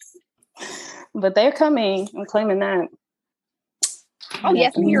 But they're coming. I'm claiming that. Oh,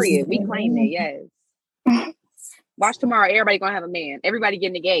 yes, period. We claim it, yes. Watch tomorrow. Everybody gonna have a man. Everybody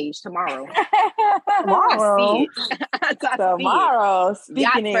getting engaged tomorrow. Tomorrow. Tomorrow.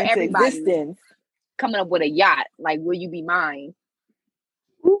 Speaking into existence. Coming up with a yacht. Like, will you be mine?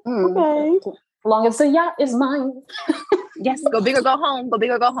 Okay. As long as the yacht is mine. Yes. Go big or go home. Go big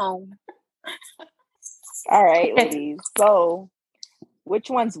or go home. All right, ladies. So,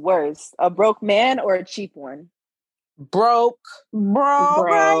 which one's worse, a broke man or a cheap one? Broke. Broke.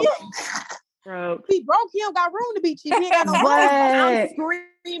 Broke. He broke. He don't got room to be cheap. He ain't got no money. I'm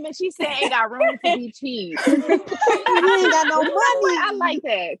screaming. She said ain't got room to be cheap. He ain't got no money. I like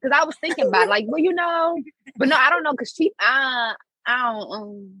that because I was thinking about like, well, you know, but no, I don't know because cheap. I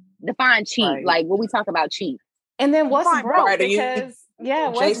don't define cheap. Right. Like when we talk about cheap, and then what's broke? Right, because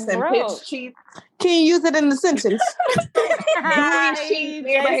what's Jason broke? Pitts cheap. Can you use it in the sentence?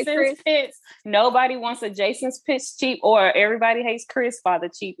 Jason's Pitts. Nobody wants a Jason's Pitts cheap, or everybody hates Chris Father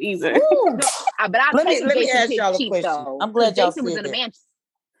cheap either. But let me ask y'all a question. Though, I'm glad y'all Jason was in a mansion.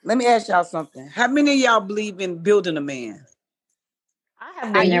 Let me ask y'all something. How many of y'all believe in building a man? I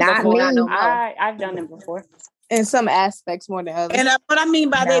have done it before. I've done it before. In some aspects more than others. And what I mean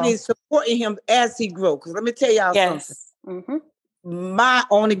by that is supporting him as he grows. Because let me tell y'all something. Mm-hmm. My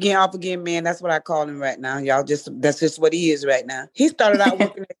on again, off again man, that's what I call him right now. That's just what he is right now. He started out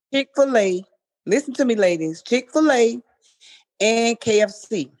working at Chick-fil-A. Listen to me, ladies. Chick-fil-A and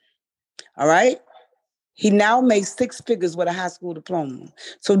KFC. All right? He now makes 6 figures with a high school diploma.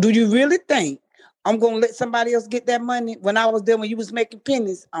 So do you really think I'm going to let somebody else get that money when I was there when you was making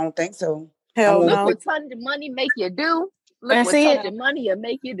pennies? I don't think so. Hell no. Look what tons of money make you do. Look what tons of money will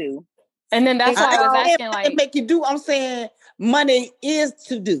make you do. And then that's why I was asking, like, make you do. I'm saying money is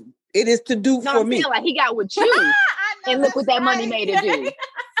to do. It is to do for me. Like he got with you, and look what that money made it do.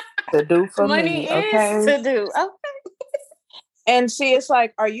 To do for money me, okay? is to do. Okay. And see, it's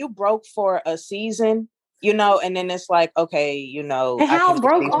like, are you broke for a season? You know, and then it's like, okay, you know, and how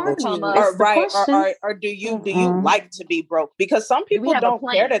broke are you? Or do you like to be broke? Because some people don't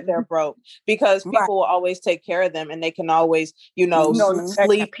care that they're broke, because people will always take care of them, and they can always, you know,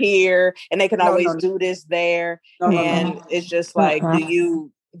 sleep here, and they can always do this there, and it's just like,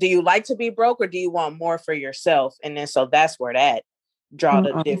 do you like to be broke, or do you want more for yourself? And then so that's where that draw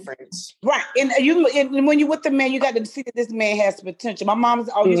the difference, right? And when you with the man, you got to see that this man has potential. My mom used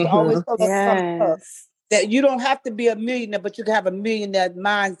to always tell us that you don't have to be a millionaire, but you can have a millionaire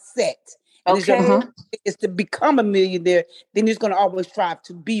mindset. And it's to become a millionaire, then he's going to always strive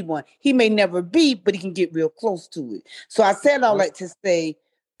to be one. He may never be, but he can get real close to it. So I said all that to say,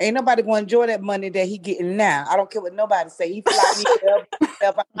 ain't nobody going to enjoy that money that he getting now. I don't care what nobody say. He fly me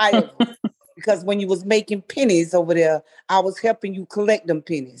up higher. Because when you was making pennies over there, I was helping you collect them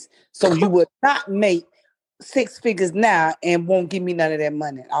pennies. So you would not make 6 figures now and won't give me none of that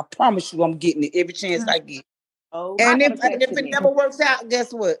money. I promise you I'm getting it every chance I get. And if it never works out,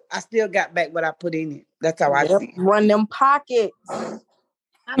 guess what? I still got back what I put in it. That's how I see it. Run them pockets.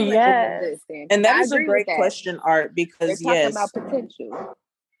 Yes. And that is a great question, Art, because they're talking about potential.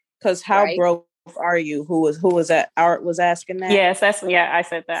 Because how broke are you? Who was that? Art was asking that? Yes, I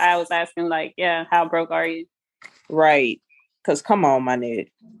said that. I was asking, like, how broke are you? Right. Because come on, my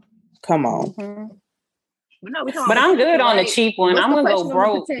nigga. Come on. But I'm good on the cheap one. I'm gonna go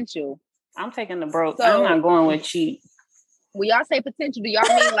broke. Potential. I'm taking the broke. So, I'm not going with cheap. When y'all say potential, do y'all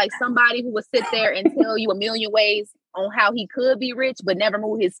mean like somebody who would sit there and tell you a million ways on how he could be rich but never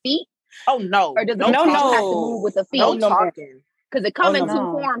move his feet? Oh no. Or does the have to move with the feet? No talking. Because it comes in two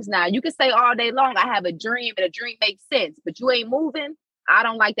forms now. You can say all day long, I have a dream, and a dream makes sense, but you ain't moving. I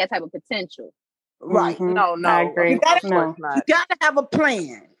don't like that type of potential. Right. No. I agree. You gotta have a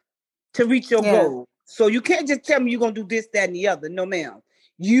plan to reach your goal. So you can't just tell me you're going to do this, that, and the other. No, ma'am.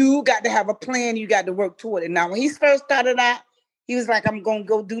 You got to have a plan. You got to work toward it. Now, when he first started out, he was like, I'm going to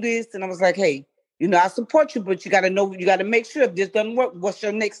go do this. And I was like, hey, you know, I support you, but you got to know, you got to make sure if this doesn't work, what's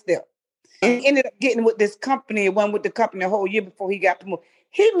your next step? And he ended up getting with this company, went with the company the whole year before he got promoted.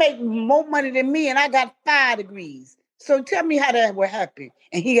 He made more money than me, and I got 5 degrees. So tell me how that would happen.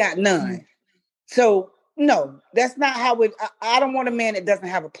 And he got none. So, no, that's not how it. I don't want a man that doesn't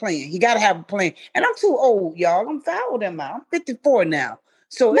have a plan. He got to have a plan. And I'm too old, y'all. I'm older than I'm 54 now.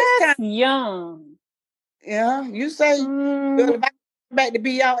 So that's young. Yeah, you say, girl, if I come back to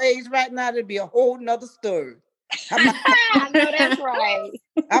be y'all age right now, it'd be a whole nother story. I know that's right.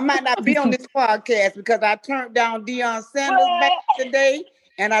 I might not be on this podcast because I turned down Deion Sanders back today,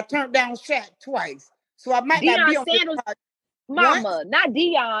 and I turned down Shaq twice. So I might not be on Sanders, this podcast. Mama, not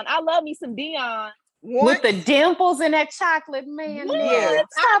Deion. I love me some Deion. With the dimples and that chocolate, man. Yeah.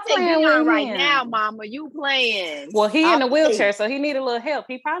 Stop playing with right now, Mama. You playing. Well, he in a wheelchair, so he need a little help.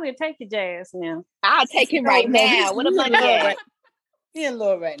 He probably take your Jazz now. I'll take him right now. What a money at? He in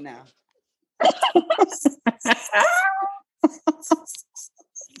love right now.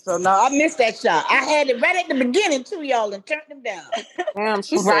 So no, I missed that shot. I had it right at the beginning too, y'all, and turned him down. Damn,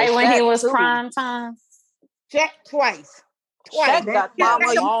 she right when he was prime time. Shaq twice. Shaq got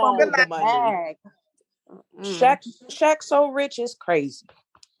Mama all the money. Shaq so rich is crazy.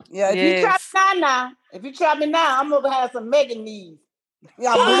 Yeah, if you try me now, I'm gonna have some Megan knees.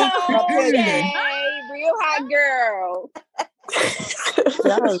 Y'all real hot girl.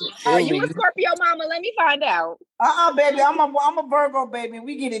 Are you a Scorpio, Mama? Let me find out. Baby, I'm a Virgo, baby.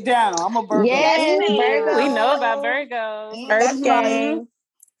 We get it down. I'm a Virgo. Yes, Virgo. We know about Virgo.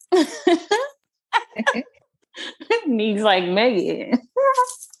 Needs like Megan.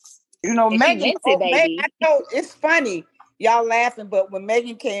 You know, Megan. It's funny. Y'all laughing, but when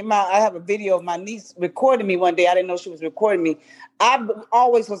Megan came out, I have a video of my niece recording me one day. I didn't know she was recording me. I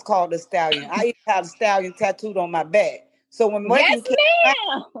always was called a stallion. I even had a stallion tattooed on my back. So when Megan came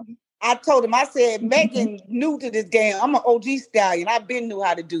out, I told him, I said, Megan new to this game. I'm an OG stallion. I've been knew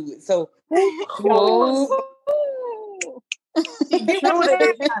how to do it. So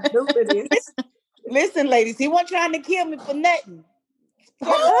listen, ladies, he wasn't trying to kill me for nothing. She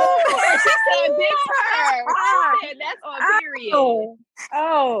said big her. She said that's on period.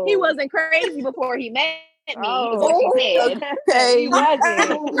 Oh. He wasn't crazy before he met me, is what she said. Okay. He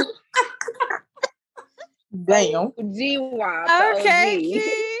wasn't. Damn. Okay,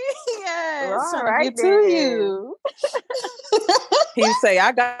 yes. All right, to you. He say,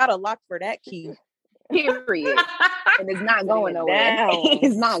 I got a lock for that key. Period. And it's not going nowhere.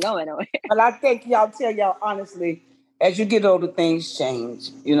 It's not going nowhere. But I think y'all tell y'all honestly, as you get older, things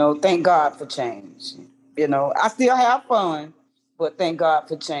change. You know, thank God for change. You know, I still have fun, but thank God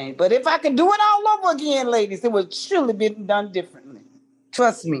for change. But if I could do it all over again, ladies, it would surely be done differently.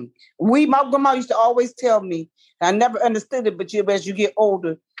 Trust me. My grandma used to always tell me, I never understood it, but as you get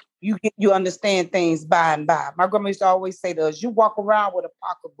older, you understand things by and by. My grandma used to always say to us, you walk around with a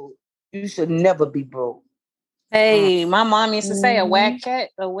pocketbook, you should never be broke. Hey, my mom used to say a wet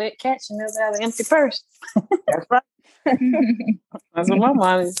cat should never have an empty purse. That's right. That's what my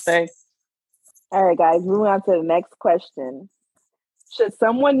mom used to say. All right, guys, moving on to the next question. Should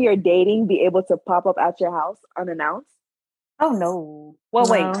someone you're dating be able to pop up at your house unannounced? Oh, no. Well,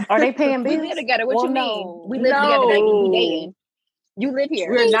 wait, are they paying bills? We live together. What you mean? We live together. That means we dating. You live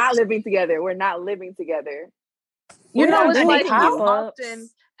here. We're not living together. We're not living together. You know, it's like how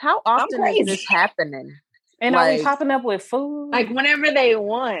often is this happening? And are we popping up with food? Like whenever they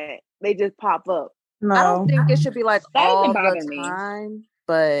want, they just pop up. No. I don't think it should be like all the time.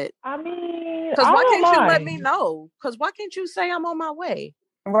 But I mean, because why can't you let me know? Because why can't you say I'm on my way?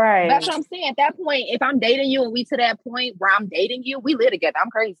 Right. That's what I'm saying. At that point, if I'm dating you and we to that point where I'm dating you, we live together. I'm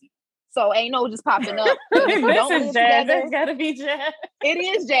crazy. So ain't no just popping up. This is Jazz. It's gotta be Jazz. It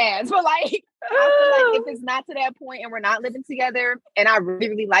is Jazz. But like, I feel like if it's not to that point and we're not living together and I really,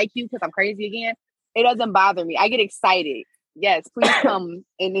 really like you because I'm crazy again, it doesn't bother me. I get excited. Yes, please come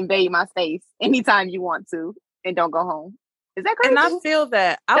and invade my space anytime you want to and don't go home. Is that crazy? And I feel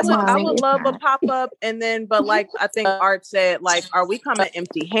that I would love a pop-up, and then but like I think Art said, like, are we coming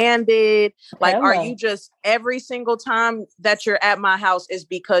empty-handed? Like, are you just every single time that you're at my house is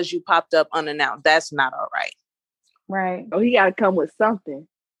because you popped up unannounced? That's not all right. Right. Oh, he gotta come with something.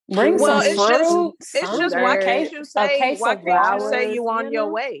 Bring some fruit. It's just why can't you say you on your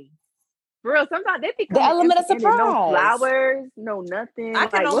way? For real, sometimes they become the element of surprise. No flowers, no nothing. I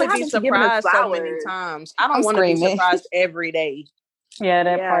can only be surprised so many times. I don't want to be surprised every day. Yeah,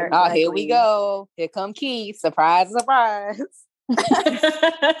 that part. Oh, exactly. Here we go. Here come Keith. Surprise, surprise.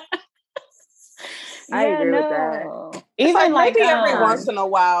 I agree with that. Even like maybe every once in a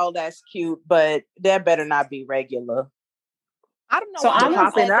while, that's cute, but that better not be regular. I don't know. So I'm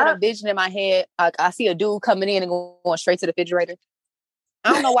popping up a vision in my head. I see a dude coming in and going straight to the refrigerator.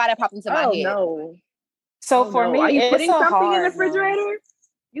 I don't know why that popped into my head. No. So for me, are you putting something in the no. refrigerator?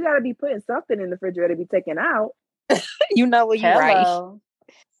 You got to be putting something in the refrigerator to be taken out. You know what? You're right. No.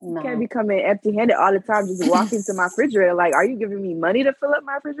 You can't be coming empty-handed all the time. Just walk into my refrigerator. Like, are you giving me money to fill up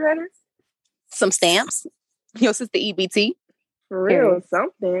my refrigerator? Some stamps. Your sister EBT. For real,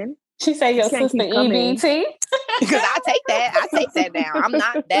 something. She said your sister EBT. Because I take that down. I'm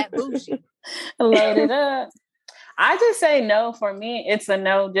not that bougie. Load it up. I just say no. For me, it's a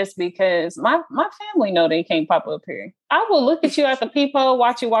no just because my family know they can't pop up here. I will look at you at the peephole,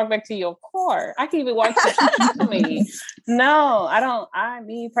 watch you walk back to your car. I can even watch you talk to me. No, I don't.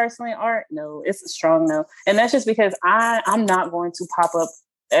 Me personally, Art, no, it's a strong no. And that's just because I'm not going to pop up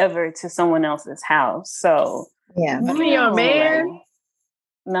ever to someone else's house. So yeah. I mean, you're a man.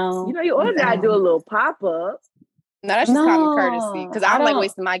 No. You know, you always gotta do a little pop up. No, that's just common courtesy. Because I don't like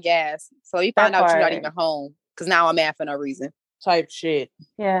wasting my gas. So you find out you're not even home. Because now I'm mad for no reason. Type shit.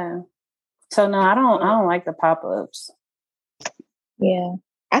 Yeah. So no, I don't like the pop-ups. Yeah.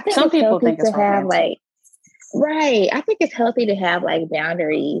 I think some people think it's to have like right. I think it's healthy to have like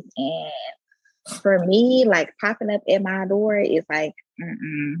boundaries. And for me, like popping up at my door is like,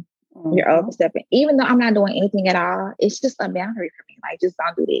 you're overstepping. Even though I'm not doing anything at all, it's just a boundary for me. Like, just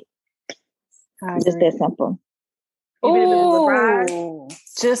don't do that. Just that simple. Ooh,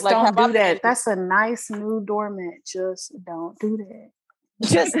 just like, don't do that. That's a nice new doormat. Just don't do that.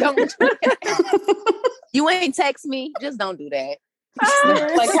 Just don't do that. You ain't text me. Just don't do that.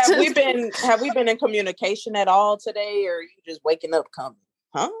 Like, have we been in communication at all today, or are you just waking up coming?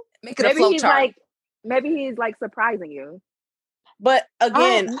 Huh? Make it a flow chart. Maybe he's like surprising you. But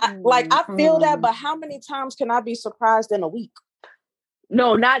again, I feel that. But how many times can I be surprised in a week?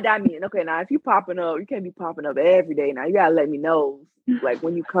 No, not that mean. Okay, now if you popping up, you can't be popping up every day. Now you gotta let me know, like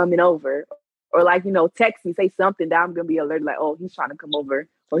when you coming over, or like text me, say something that I'm gonna be alert. Like, oh, he's trying to come over,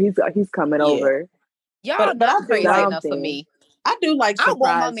 or he's coming over. Y'all not crazy enough for me. I do like. I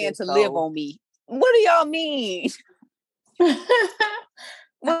want my man to live on me. What do y'all mean?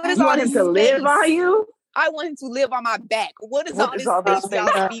 What is you want him to live on you? I want him to live on my back. What is all this space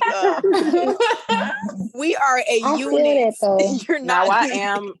y'all speak of? We are a unit. You're not.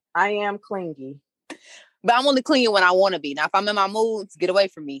 Now I am clingy. But I'm only clingy when I want to be. Now, if I'm in my moods, get away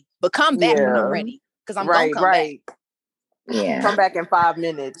from me. But come back when I'm ready. Because I'm going to come back. Yeah. Come back in 5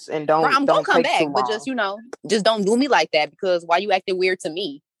 minutes and don't. I'm gonna come back, but just just don't do me like that because why you acting weird to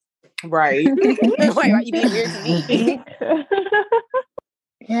me? Right. Why you being weird to me?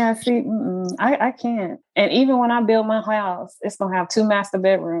 Yeah, see, I can't. And even when I build my house, it's gonna have 2 master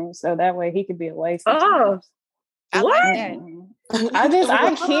bedrooms, so that way he could be away sometimes. I like that.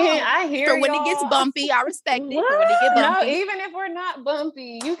 I can't. I hear so when y'all. it gets bumpy, I respect it. When it get bumpy, no, even if we're not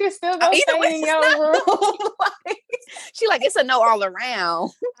bumpy, you can still go either stay way, in your room. She like it's a no all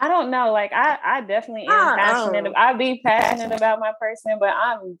around. I don't know. Like I definitely am passionate. I be passionate about my person, but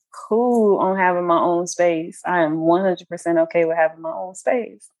I'm cool on having my own space. I am 100% okay with having my own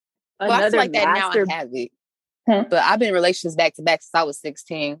space. Well, I feel like that now. I have it. But I've been in relationships back to back since I was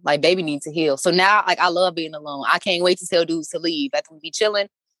 16. Like, baby needs to heal. So now, like, I love being alone. I can't wait to tell dudes to leave. After we be chilling,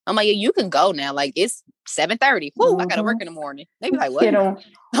 I'm like, yeah, you can go now. Like, it's 7:30. Woo, I gotta work in the morning. They be like, what? I'm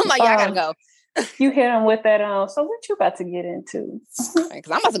like, yeah, I gotta go. You hit them with that. So what you about to get into?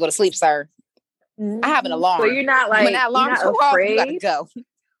 Because I'm about to go to sleep, sir. I have an alarm. So you're not like when that alarm's off, you gotta go.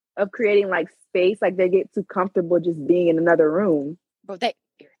 Of creating like space, like they get too comfortable just being in another room. But that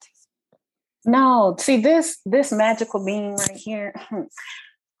irritates. No, see this magical being right here. They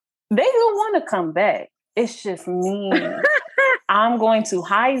don't want to come back. It's just me. I'm going to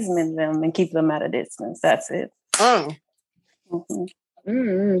Heisman them and keep them at a distance. That's it. Some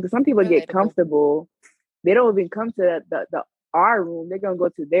people get comfortable. They don't even come to the our room. They're gonna go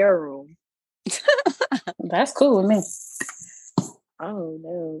to their room. That's cool with me. Oh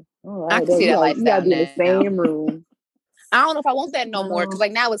no! Oh, I can see that lifestyle. You gotta be in the same room. I don't know if I want that no more because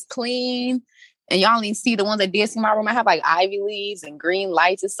like now it's clean and y'all only see the ones that did see my room. I have like ivy leaves and green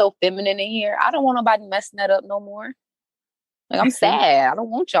lights. It's so feminine in here. I don't want nobody messing that up no more. Like I'm sad. I don't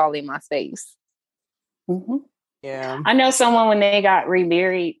want y'all in my space. Mm-hmm. Yeah. I know someone when they got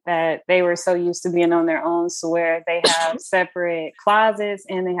remarried that they were so used to being on their own, so where they have separate closets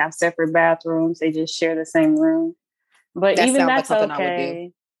and they have separate bathrooms. They just share the same room. But that even that's like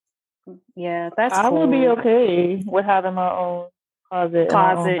okay. Yeah, that's I cool. would be okay with having my own closet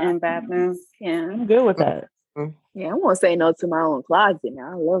and bathroom. Yeah, I'm good with that. Yeah, I won't say no to my own closet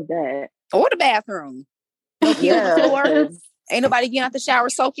now. I love that. Or the bathroom. No key on the floor. Ain't nobody getting out the shower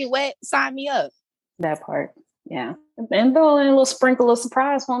soaking wet. Sign me up. That part. Yeah. And throw in a little sprinkle of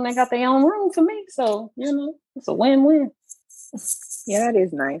surprise when they got their own room for me. So, it's a win-win. Yeah, that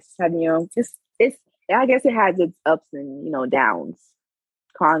is nice. Having your own. It's I guess it has its ups and, downs.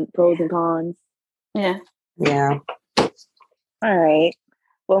 Pros and cons. Yeah. Yeah. All right.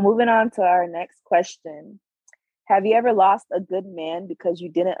 Well, moving on to our next question. Have you ever lost a good man because you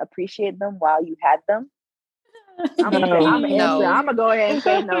didn't appreciate them while you had them? I'm gonna go ahead and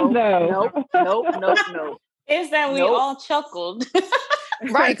say no. Nope. Is that we all chuckled?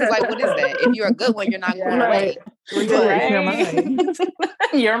 Right, because like, what is that? If you're a good one, you're not going away.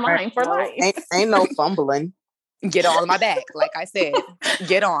 You're mine for life. Ain't no fumbling. Get on my back, like I said.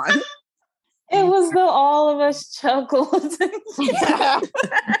 Get on. It was all of us chuckled.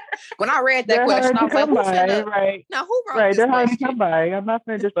 When I read that question, I was like, who said that? Right. Now, who wrote this question? They're hard to come by. I'm not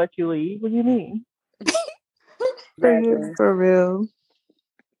going to just let you leave. What do you mean? For real.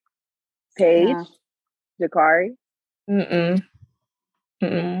 Paige? Jakari? I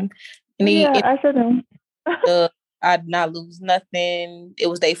said no. I did not lose nothing. It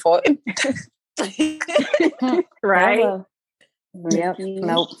was their fault. Right? Yep.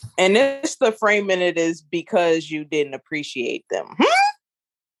 Nope. And it's the framing it is because you didn't appreciate them.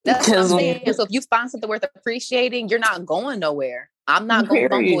 That's what I'm saying. So if you find something worth appreciating, you're not going nowhere. I'm not going to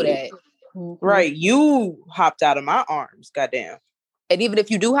fumble that. Right. You hopped out of my arms. Goddamn. And even if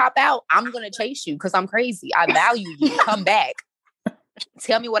you do hop out, I'm going to chase you because I'm crazy. I value you. Come back.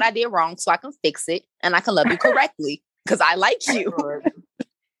 Tell me what I did wrong so I can fix it and I can love you correctly because I like you.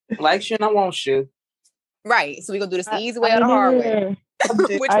 Like you and I want you. Right. So we're going to do this the easy way or the hard way.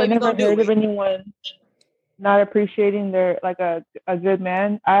 I never heard of anyone not appreciating their, like a good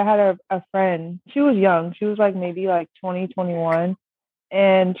man. I had a friend. She was young. She was like maybe like 20, 21.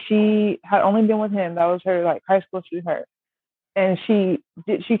 And she had only been with him. That was her like high school sweetheart. And she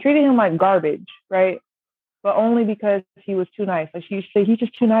treated him like garbage, right? But only because he was too nice. Like she used to say, he's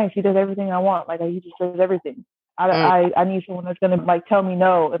just too nice. He does everything I want. Like he just does everything. I need someone that's gonna like tell me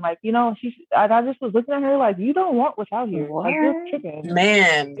no. And like, I just was looking at her like, you don't want what's out here. What? Like you're tripping.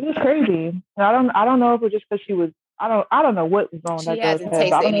 Man. It was crazy. And I don't know if it was just because she was I don't know what was wrong with that girl's hasn't head.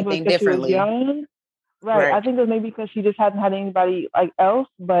 tasted anything differently. Right. I think it was maybe because she just hadn't had anybody like else,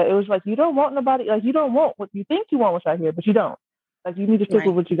 but it was like you don't want nobody, like you don't want what you think you want what's out here, but you don't. Like you need to stick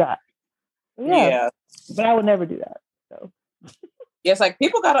with what you got. Yeah. But I would never do that. So it's like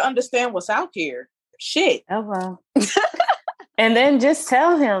people gotta understand what's out here. Shit. Oh wow. And then just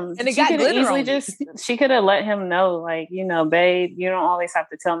tell him. And it got glitter on she could have let him know, like, you know, babe, you don't always have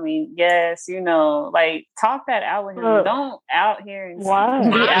to tell me yes, you know, like talk that out with him. Don't out here and be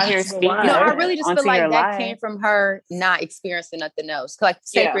out here speaking. No, I really just feel like that came from her not experiencing nothing else. Like,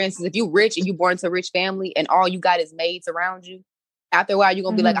 say for instance, if you rich and you born into a rich family and all you got is maids around you, after a while you're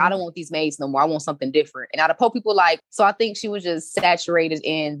gonna be like, I don't want these maids no more. I want something different. And out of poor people, like, so I think she was just saturated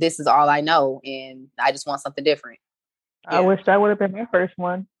in this is all I know, and I just want something different. I wish that would have been my first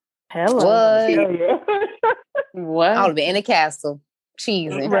one. Hello. What? Yeah. What? I would have been in a castle,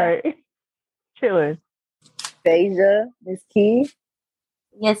 cheesing. Right. Chilling. Deja, Miss Key.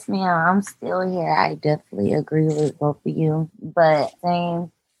 Yes, ma'am. I'm still here. I definitely agree with both of you. But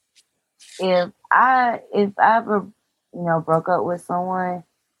same, if I ever, you know, broke up with someone,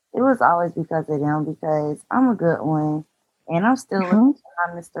 it was always because of them, because I'm a good one and I'm still looking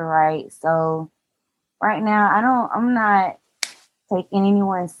for Mr. Right. So right now, I'm not taking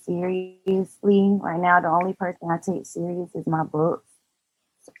anyone seriously. Right now, the only person I take serious is my books.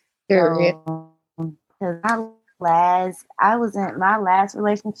 Period. Because I was in my last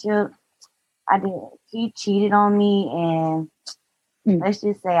relationship. He cheated on me, and let's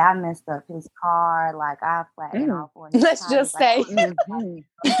just say I messed up his car. Like, I flattened off on his Let's just say. May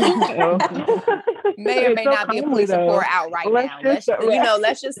or may not be a police report out right now.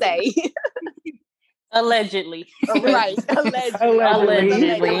 Let's just say. Allegedly. Right.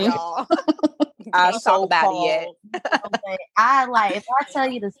 Allegedly. I talk about it yet. But if I tell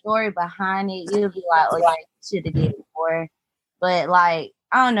you the story behind it, you'll be like, oh, yeah, you should have did it more. But I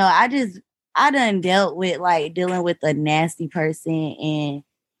don't know. I done dealt with dealing with a nasty person and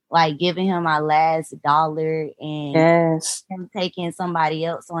giving him my last dollar and him taking somebody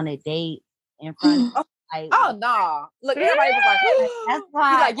else on a date in front of oh no! Look, everybody was like, "That's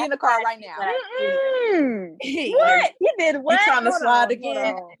why." Get in the car right now. What? You did what? You trying to slide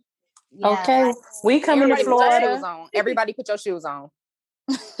again? Yeah, okay, we come to Florida. Everybody, put your shoes on.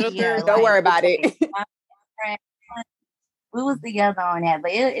 Yeah, don't worry about it. We was together on that,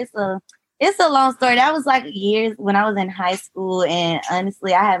 but it's a long story. That was years when I was in high school, and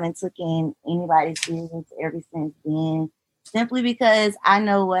honestly, I haven't taken anybody serious ever since then. Simply because I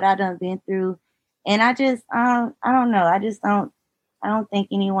know what I done been through. And I just, I don't know. I don't think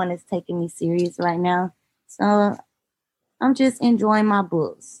anyone is taking me serious right now. So I'm just enjoying my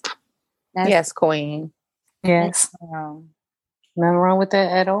books. Yes, queen. Yes. Nothing wrong with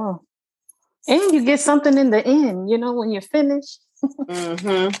that at all. And you get something in the end, you know, when you're finished.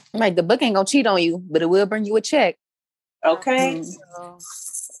 Like, the book ain't gonna cheat on you, but it will bring you a check. Okay. So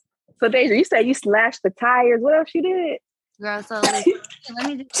Deja, you said you slashed the tires. What else you did? Girl, so let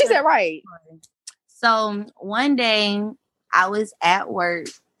me just she said right. So one day I was at work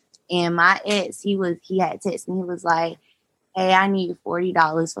and my ex, he had texted me. He was like, hey, I need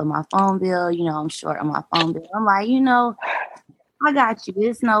 $40 for my phone bill. You know, I'm short on my phone bill. I'm like, I got you.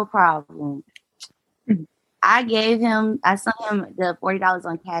 It's no problem. I sent him the $40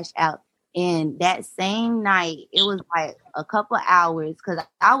 on cash out. And that same night, it was a couple hours because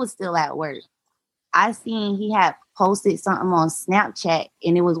I was still at work. I seen he had posted something on Snapchat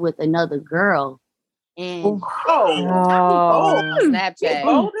and it was with another girl. And Snapchat.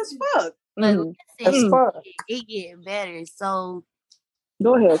 Bold as fuck. But it get better. So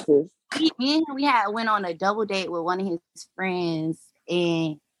go ahead, sis. Me and him, we went on a double date with one of his friends,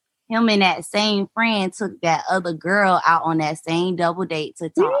 and him and that same friend took that other girl out on that same double date to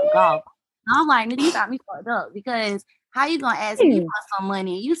talk golf. And I'm like, nigga, you got me fucked up, because how you gonna ask me for some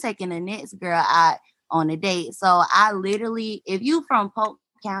money and you taking the next girl out on a date? So I literally, if you from Polk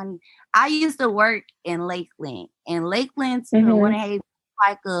County, I used to work in Lakeland, and Lakeland to Winter Haven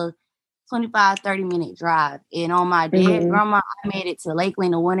like a 25-30 minute drive. And on my dead grandma, I made it to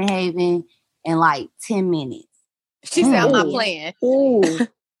Lakeland to Winter Haven in 10 minutes. She said, I'm not playing. To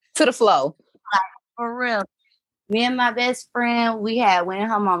the flow. For real. Me and my best friend, we had went in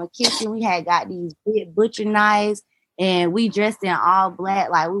her mama's kitchen. We had got these big butcher knives, and we dressed in all black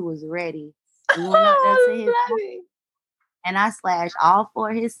like we was ready. We went up there to his house, and I slashed all 4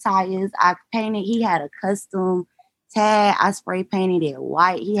 of his tires. I painted. He had a custom tag. I spray painted it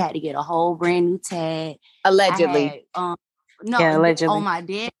white. He had to get a whole brand new tag. Allegedly. Allegedly. On my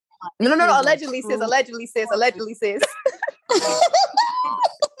dead. No. Allegedly, sis. Allegedly, sis.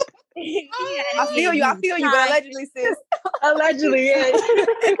 I feel you, but allegedly, sis. Allegedly, yeah.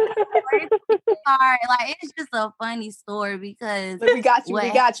 Sorry, it's just a funny story because look, we got your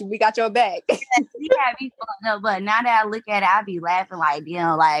back. He had me fucked up, but now that I look at it, I be laughing I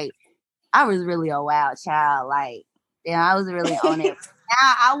was really a wild child. I was really on it.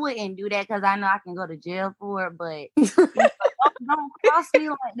 Now I wouldn't do that because I know I can go to jail for it, but don't Don't cross me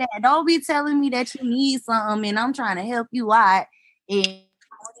like that. Don't be telling me that you need something and I'm trying to help you out. And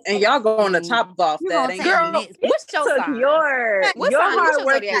y'all go on the Top Golf. That ain't girl. What's your sign? Your hard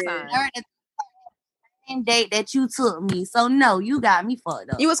working. Same date that you took me. So no, you got me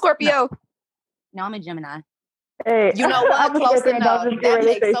fucked up. You a Scorpio? No, I'm a Gemini. Hey, you know what? Close enough. That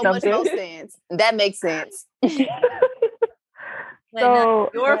makes so much more sense. That makes sense. So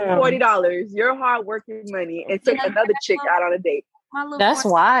your $40, your hard working money, and took another chick out on a date. That's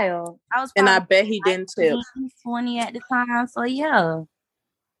wild. I bet he didn't tip. 20 at the time. So yeah.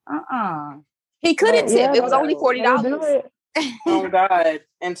 He couldn't tip. It was only $40. Oh God!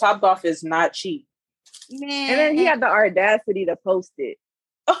 And Topgolf is not cheap. Man. And then he had the audacity to post it.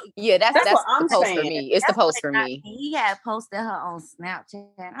 Yeah, that's what I'm the post saying. for me. It's the post for me. He had posted her on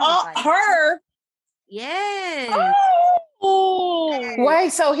Snapchat. Her? Yes. Oh.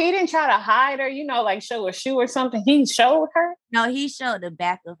 Wait, so he didn't try to hide her, like show a shoe or something? He showed her? No, he showed the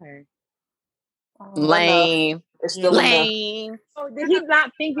back of her. Lame. It's still lame. So did he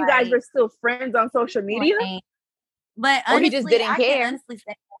not think you guys were still friends on social media? But honestly, he just didn't care. Honestly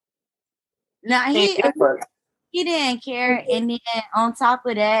say, now he didn't care, and then on top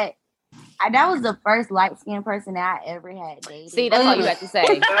of that, that was the first light-skinned person I ever had dated. See, that's all you had to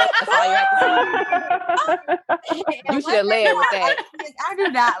say. That's all you had to say. You should have led with that. I do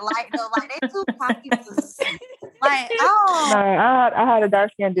not like them. Like, they too popular. Like, I had a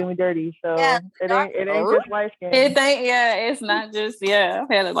dark skin do me dirty, so it ain't just light skin. It's not just I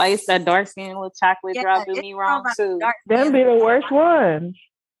had a that dark skin with chocolate drop do me wrong too. Them be the worst ones.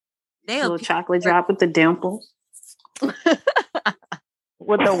 Little chocolate drop with the dimples.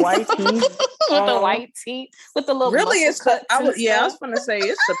 With the white teeth. With the white teeth. With the little I was gonna say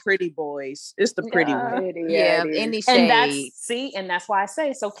it's the pretty boys. It's the pretty ones. Yeah, any shade. And that's why I say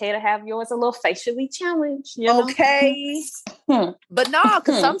it's okay to have yours a little facially challenged. You know? Okay. But no,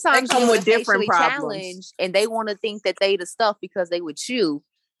 because sometimes they come with different problems. Challenged and they want to think that they the stuff because they with you.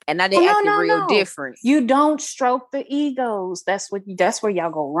 And now they acting real different. You don't stroke the egos. That's where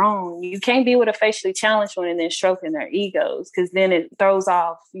y'all go wrong. You can't be with a facially challenged one and then stroking their egos, because then it throws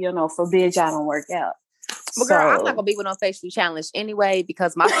off, forbids y'all don't work out. But girl, I'm not gonna be with no facially challenged anyway,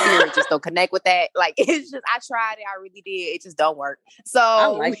 because my spirit just don't connect with that. Like, it's just, I tried it, I really did. It just don't work. So I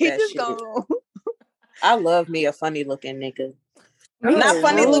like that shit. I love me a funny looking nigga. Not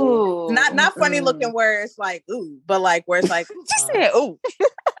funny looking, not funny looking where it's like ooh, but like where it's like just said ooh.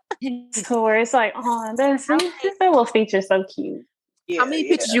 So where it's like, oh, that little feature's so cute. How many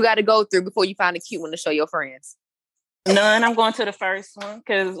pictures you got to go through before you find a cute one to show your friends? None. I'm going to the first one,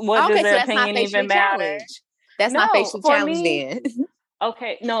 because what does their opinion even matter? That's not facial challenge then.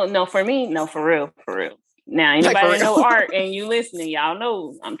 Okay, no, for me, no, for real. Now, anybody know art and you listening, y'all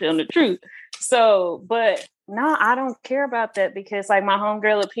know I'm telling the truth. So, but no, I don't care about that, because like my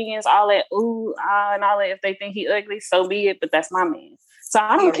homegirl opinions, all that ooh, and all that, if they think he ugly, so be it, but that's my man. So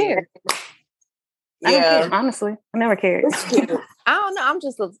I don't care. I don't care, honestly. I never cared. I don't know. I'm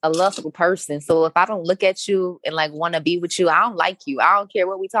just a lustful person. So if I don't look at you and like want to be with you, I don't like you. I don't care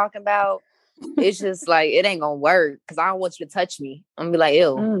what we talking about. It's just like, it ain't gonna work, because I don't want you to touch me. I'm gonna be like,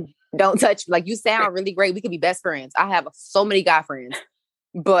 ew, don't touch me. Like, you sound really great. We could be best friends. I have so many guy friends,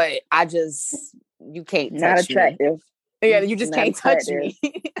 but you can't touch Not attractive. Me. Yeah, you just can't touch me.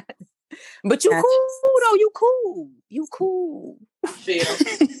 But you cool though. You cool.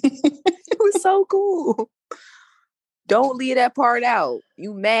 It was so cool. Don't leave that part out.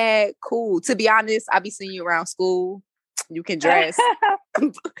 You mad cool. To be honest, I be seeing you around school. You can dress.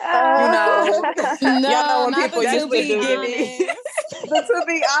 Y'all know when people used to give it. But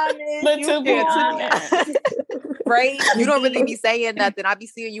to be honest, right? You don't really be saying nothing. I be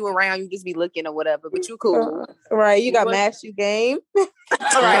seeing you around. You just be looking or whatever. But you cool, right? You got mad shoe game.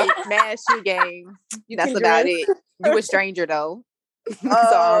 All right, mad shoe game. That's about it. You a stranger though. So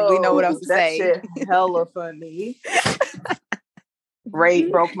I don't really know what else to say. Shit hella funny. Ray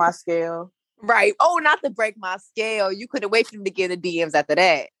broke my scale. Right. Oh, not to break my scale. You couldn't wait for them to get the DMs after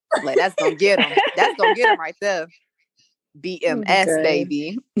that. Like, that's gonna get them. That's gonna get them right there. BMS,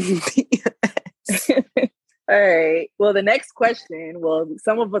 baby. All right. Well, the next question,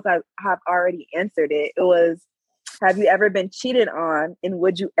 some of us have already answered it. It was, have you ever been cheated on, and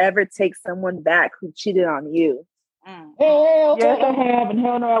would you ever take someone back who cheated on you? Yes, I have, and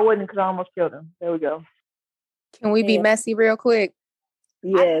hell no, I wouldn't, because I almost killed him. There we go. Can we be messy real quick?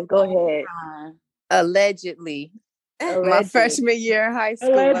 Yeah, go ahead. Allegedly. My freshman year in high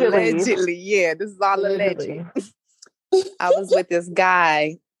school. Allegedly. Yeah, this is all alleged. I was with this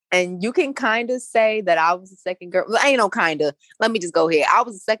guy, and you can kind of say that I was the second girl. Well, ain't no kind of. Let me just go ahead. I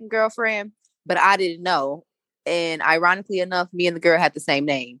was the second girlfriend, but I didn't know. And ironically enough, me and the girl had the same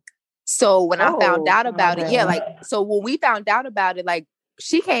name. So when I found out about it, so when we found out about it, like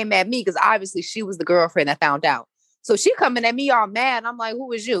she came at me because obviously she was the girlfriend that found out. So she coming at me all mad. I'm like,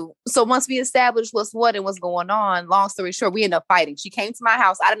 who is you? So once we established what's what and what's going on, long story short, we ended up fighting. She came to my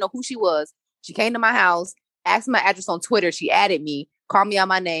house. I didn't know who she was. She came to my house, asked my address on Twitter. She added me, called me out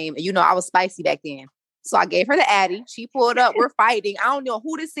my name. And I was spicy back then. So I gave her the Addy. She pulled up. We're fighting. I don't know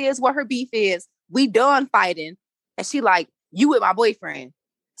who this is, what her beef is. We done fighting. And she like, you with my boyfriend.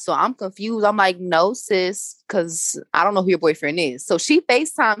 So I'm confused. I'm like, no, sis, because I don't know who your boyfriend is. So she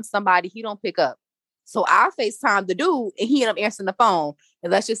FaceTimes somebody. He don't pick up. So I FaceTime the dude and he ended up answering the phone.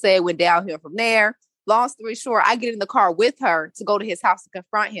 And let's just say it went downhill from there. Long story short, I get in the car with her to go to his house to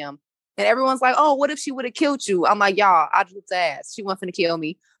confront him. And everyone's like, oh, what if she would have killed you? I'm like, y'all, I just whooped ass. She wasn't to kill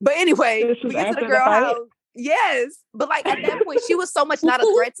me. But anyway, we get to the girl house. Yes. But like at that point, she was so much not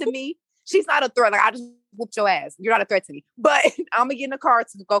a threat to me. She's not a threat. Like I just whooped your ass. You're not a threat to me. But I'm gonna get in the car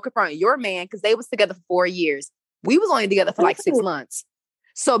to go confront your man because they was together for 4 years. We was only together for like 6 months.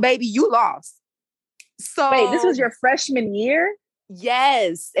 So baby, you lost. So wait, this was your freshman year?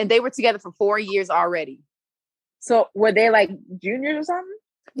 Yes. And they were together for 4 years already. So were they like juniors or something?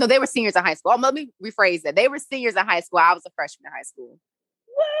 No, they were seniors in high school. Let me rephrase that. They were seniors in high school. I was a freshman in high school.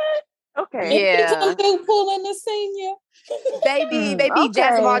 What? Okay. Yeah. Pulling the senior. Baby, okay.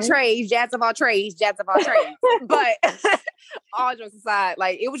 Jazz of all trades. But all jokes aside,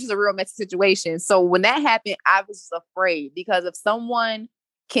 like it was just a real messy situation. So when that happened, I was just afraid because if someone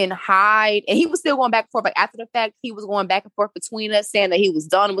can hide, and he was still going back and forth, like after the fact, he was going back and forth between us saying that he was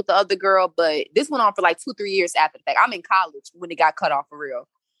done with the other girl. But this went on for like 2-3 years after the fact. I'm in college when it got cut off for real.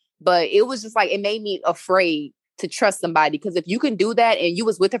 But it was just like, it made me afraid to trust somebody. Because if you can do that and you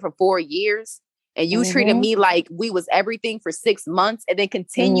was with her for 4 years and you treated me like we was everything for 6 months and then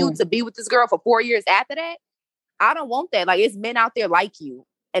continue to be with this girl for 4 years after that, I don't want that. Like it's men out there like you.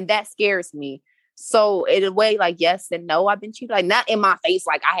 And that scares me. So in a way, like, yes and no, I've been cheated. Like not in my face,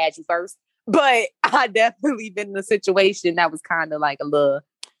 like I had you first. But I definitely been in a situation that was kind of like a little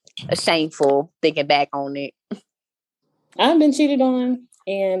shameful thinking back on it. I've been cheated on.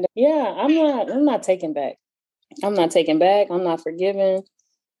 And yeah, I'm not taking back. I'm not taking back. I'm not forgiving.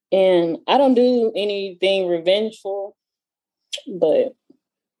 And I don't do anything revengeful, but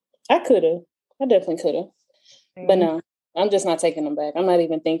I could have. I definitely could have. But no, I'm just not taking them back. I'm not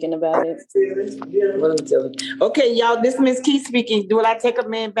even thinking about it. What I'm telling you. Okay, y'all, this is Miss Key speaking. Do I take a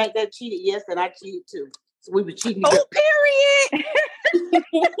man back that cheated? Yes, and I cheated too. So we were cheating. Oh, period.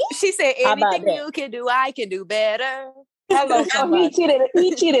 She said, anything you can do, I can do better. Hello, so he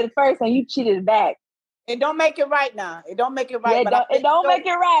cheated first and you cheated back. It don't make it right now. It don't make it right. Yeah, it don't make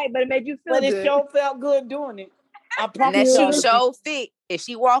it right, but it made you feel good. But it sure felt good doing it. I promise. And that shoe show fit. If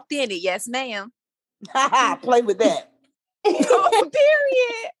she walked in it, yes, ma'am. Play with that. Oh,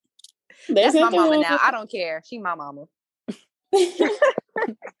 period. That's my mama now. I don't care. She my mama.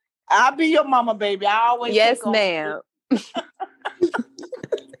 I'll be your mama, baby. I always. Yes, ma'am.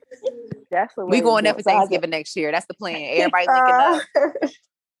 We going there for Thanksgiving next year. That's the plan. Everybody linking up.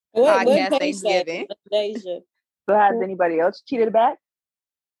 Podcast Thanksgiving. So has anybody else cheated back?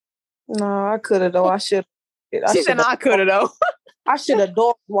 No, I could have though. I should. She said, "No, I could have though." I should have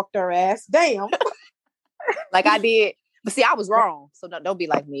dog walked her ass. Damn. Like I did, but see, I was wrong. So don't be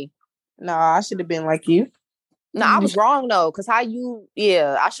like me. No, I should have been like you. No, I was wrong though, because I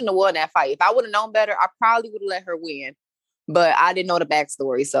shouldn't have won that fight. If I would have known better, I probably would have let her win. But I didn't know the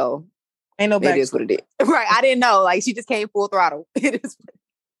backstory, so ain't no backstory. It is what it is. Right? I didn't know. Like she just came full throttle. It is.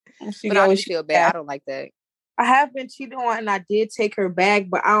 But I just feel bad. I don't like that. I have been cheated on and I did take her back,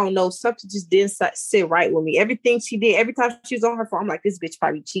 but I don't know. Something just didn't sit right with me. Everything she did, every time she was on her phone, I'm like, this bitch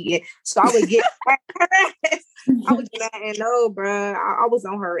probably cheating. So I would get her ass. I was like, no, bro. I was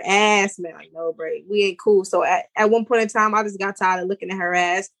on her ass, man. Like, no, bro. We ain't cool. So at one point in time, I just got tired of looking at her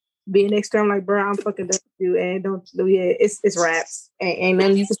ass, being next to her. I'm like, bro, I'm fucking done with you. And don't do it's raps. Ain't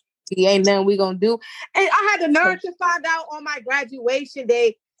nothing you can see. Ain't nothing we gonna do. And I had the nerve to find out on my graduation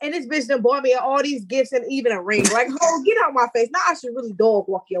day. And this bitch done bought me all these gifts and even a ring. Like, oh, get out my face. Now I should really dog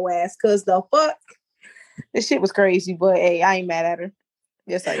walk your ass. Cause the fuck? This shit was crazy. But hey, I ain't mad at her.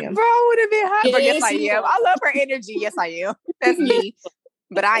 Yes, I am. Bro, would have been hot. But yes, I am. I love her energy. Yes, I am. That's me.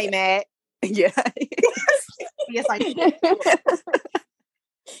 But I ain't mad. Yeah. Yes, I am.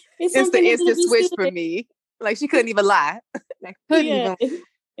 It's the instant switch for me. Like she couldn't even lie.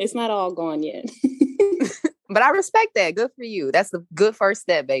 It's not all gone yet. But I respect that. Good for you. That's the good first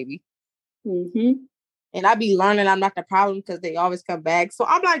step, baby. Mm-hmm. And I be learning I'm not the problem because they always come back. So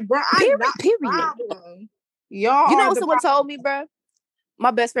I'm like, bro, I'm not the problem. Y'all, you know what someone told me, bro? my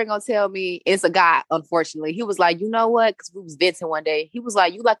best friend gonna tell me it's a guy, unfortunately. He was like, you know what? Because we was venting one day. He was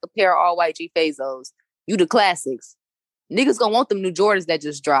like, you like a pair of all white G Fazos. You the classics. Niggas gonna want them new Jordans that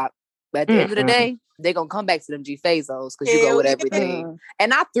just dropped. But at the end of the day, they gonna come back to them G Fazos because you go with everything.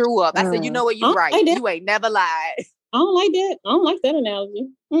 And I threw up. I said, you know what? You right. You ain't never lied. I don't like that. I don't like that analogy.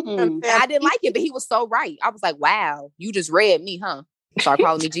 I didn't like it, but he was so right. I was like, wow, you just read me, huh? Start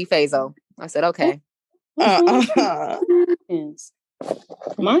calling me G Fazo. I said, okay.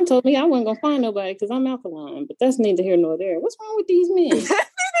 Mine told me I wasn't gonna find nobody because I'm alkaline, but that's neither here nor there. What's wrong with these men?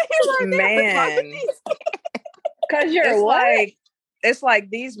 Man, because you're it's what? like it's like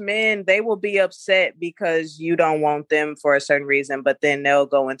these men, they will be upset because you don't want them for a certain reason, but then they'll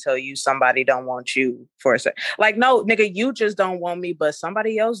go and tell you somebody don't want you for a certain. Like, no, nigga, you just don't want me, but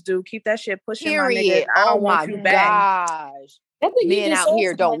somebody else do. Keep that shit pushing, Period. my nigga. I don't want you back. Gosh, men out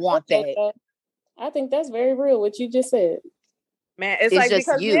here don't want that. I think that's very real. What you just said. Man, it's like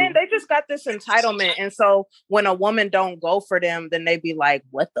because men, they just got this entitlement. And so when a woman don't go for them, then they be like,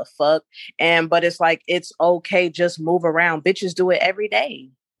 what the fuck? But it's like, it's okay. Just move around. Bitches do it every day.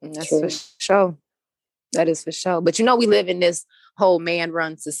 That's for sure. That is for sure. But we live in this whole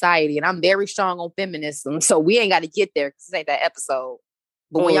man-run society, and I'm very strong on feminism. So we ain't got to get there because this ain't that episode.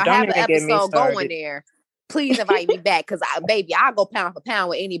 But when y'all have an episode going there, please invite me back because, baby, I'll go pound for pound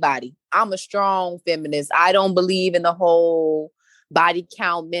with anybody. I'm a strong feminist. I don't believe in the whole body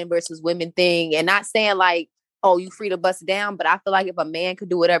count men versus women thing, and not saying like, oh, you free to bust it down, but I feel like if a man could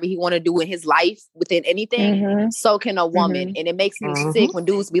do whatever he want to do in his life within anything, so can a woman. And it makes me sick when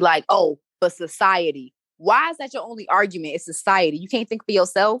dudes be like, oh, but society. Why is that your only argument? It's society. You can't think for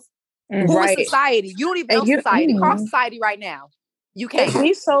yourself. Who is society? You don't even know society. Call society right now. You can't.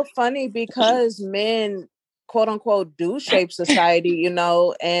 It's so funny because men, quote unquote, do shape society,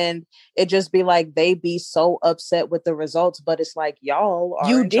 and it just be like they be so upset with the results, but it's like y'all are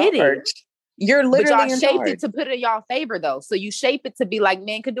you did it. You're literally but y'all shaped it to put it in y'all favor though. So you shape it to be like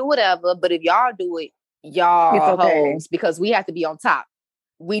men can do whatever, but if y'all do it, y'all hoes, because we have to be on top.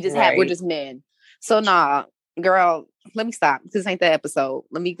 We just we're just men. So nah, girl, let me stop. This ain't the episode.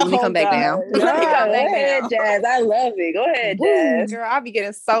 Let me come back down. Go ahead, Jazz. I love it. Go ahead, Jazz. Girl, I'll be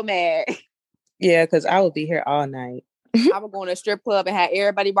getting so mad. Yeah, because I would be here all night. I would go in a strip club and have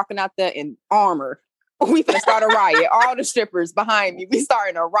everybody walking out there in armor. We finna start a riot. All the strippers behind me. We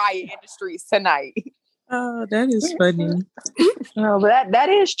starting a riot in the streets tonight. Oh, that is funny. No, but that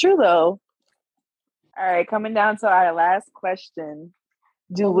is true though. All right, coming down to our last question.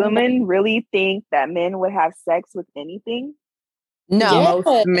 Do women really think that men would have sex with anything? No.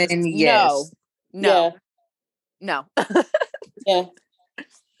 Most men, yes. No.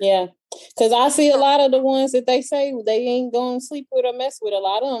 Yeah. Because I see a lot of the ones that they say they ain't going to sleep with or mess with. A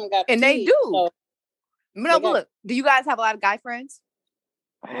lot of them got and kids, they do. So no, but look, do you guys have a lot of guy friends?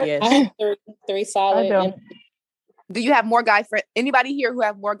 Yes. I have three solid. Do you have more guy friends? Anybody here who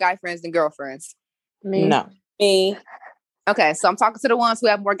have more guy friends than girlfriends? Me. No. Me. Okay, so I'm talking to the ones who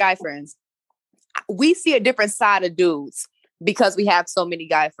have more guy friends. We see a different side of dudes because we have so many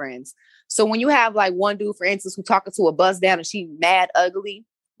guy friends. So when you have like one dude, for instance, who talking to a buzz down and she mad ugly,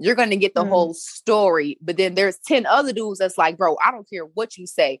 you're going to get the whole story. But then there's 10 other dudes that's like, bro, I don't care what you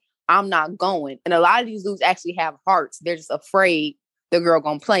say. I'm not going. And a lot of these dudes actually have hearts. They're just afraid the girl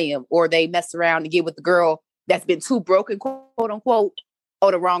going to play him, or they mess around and get with the girl that's been too broken, quote unquote,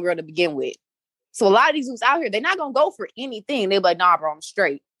 or the wrong girl to begin with. So a lot of these dudes out here, they're not going to go for anything. They'll be like, nah, bro, I'm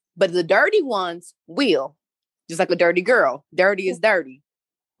straight. But the dirty ones will. Just like a dirty girl. Dirty is dirty.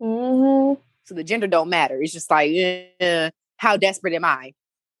 So the gender don't matter. It's just like, how desperate am I?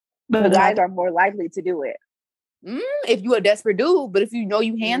 The guys are more likely to do it. If you a desperate dude, but if you know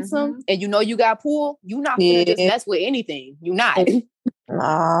you handsome and you know you got pull, you not gonna just mess with anything. You not.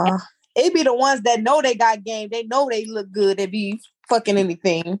 It be the ones that know they got game. They know they look good. They be fucking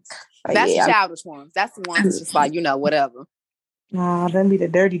anything. That's the childish ones. That's the ones that's just like, whatever. Them be the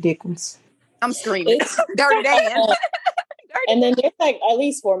dirty dick ones. I'm screaming. Dirty Dan. And then there's like, at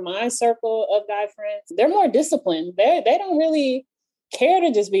least for my circle of guy friends, they're more disciplined. They don't really care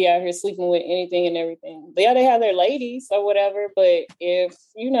to just be out here sleeping with anything and everything. They have their ladies or whatever, but if,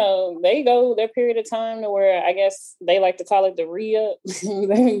 they go their period of time to where I guess they like to call it the re-up,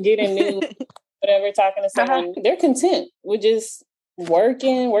 getting new, whatever, talking to someone, they're content with just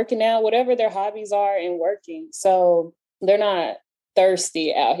working out, whatever their hobbies are and working. So they're not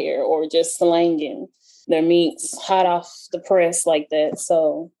thirsty out here or just slanging their meats hot off the press like that.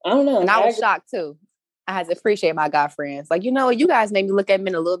 So I don't know. And I was shocked too. I had to appreciate my guy friends. Like, you guys made me look at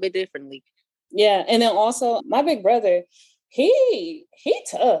men a little bit differently. Yeah. And then also my big brother, he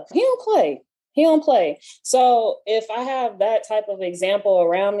tough. He don't play. He don't play. So if I have that type of example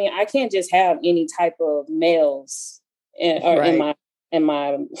around me, I can't just have any type of males in my or in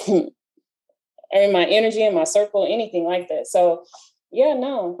my energy, in my circle, anything like that. So yeah,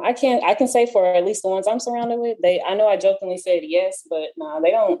 no, I can say for at least the ones I'm surrounded with, I know I jokingly said yes, but no,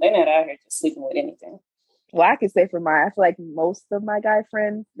 they're not out here just sleeping with anything. Well, I can say for mine, I feel like most of my guy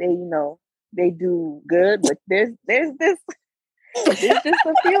friends, they do good, but there's just a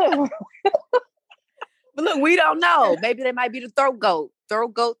few of them. But look, we don't know. Maybe they might be the throat goat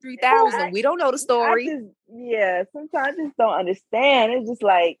 3000. We don't know the story. Sometimes I just don't understand. It's just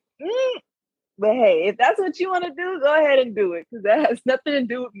like, but hey, if that's what you want to do, go ahead and do it, because that has nothing to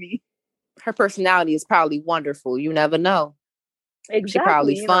do with me. Her personality is probably wonderful. You never know. Exactly. She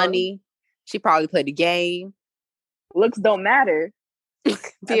probably funny. She probably played the game. Looks don't matter.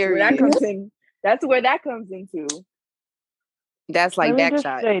 Period. That's where that comes into. That's like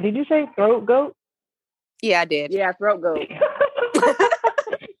backshot. Did you say throat goat? Yeah, I did. Yeah, throat goat.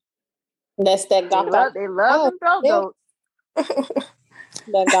 That's that gata. They love them throat goats.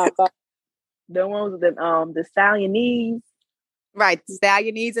 That gata. The ones with the Stallion-ese. Right,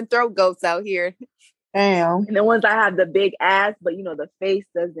 Stallion-ese and throat goats out here. Damn. And the ones that have the big ass, but the face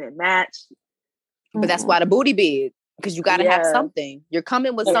doesn't match. But that's why the booty big, because you got to have something. You're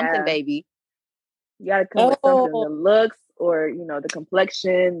coming with something, baby. You got to come with something. The looks, or the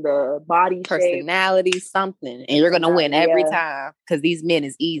complexion, the body personality, shape. Something, and you're gonna win every time because these men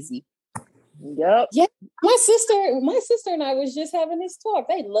is easy. Yep. Yeah. My sister and I was just having this talk.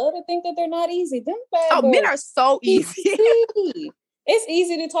 They love to think that they're not easy. Them bad boys, men are so easy. It's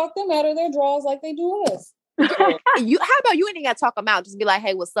easy to talk them out of their draws like they do us. How about you ain't gotta talk them out? Just be like,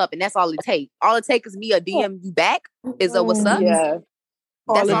 hey, what's up? And that's all it takes. All it takes is me a DM you back is a what's up. Yeah.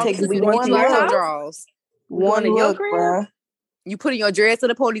 That's all it takes. We want you your draws. One look, bro. You putting your dress in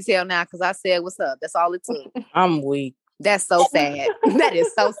a ponytail now because I said what's up. That's all it took. I'm weak. That's so sad. That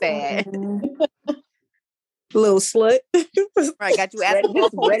is so sad. Little slut. Right, got you asking for a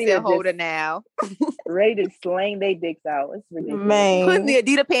ponytail holder now. Ready to slang they dicks out. It's ridiculous. Man. Putting the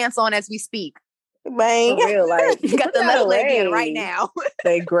Adidas pants on as we speak. Man. For real, like you got the left leg in right now.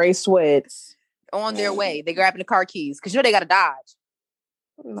 They gray sweats. On their way. They grabbing the car keys because they got to dodge.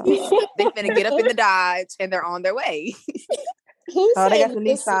 No. They finna get up in the Dodge and they're on their way. They got the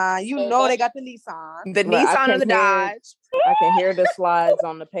Nissan. They got the Nissan. The Nissan or the Dodge. I can hear the slides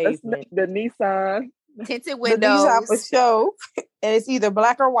on the pavement. The Nissan. Tinted windows. The Nissan for show. And it's either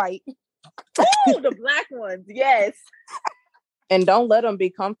black or white. Oh, the black ones. Yes. And don't let him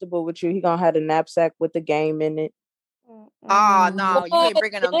be comfortable with you. He gonna have a knapsack with the game in it. Oh, no. You ain't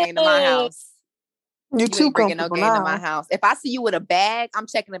bringing no game to my house. You ain't bringing no game to my house. If I see you with a bag, I'm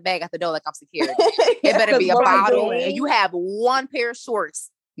checking the bag at the door like I'm security. It better be a bottle, and you have one pair of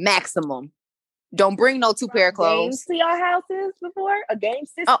shorts maximum. Don't bring no two pair of clothes. Games to your houses before? A game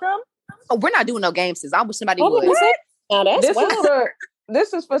system? Oh, we're not doing no game system. I wish somebody would. Now that's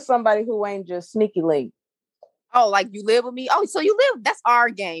this is for somebody who ain't just sneaky late. Oh, like you live with me? Oh, so you live? That's our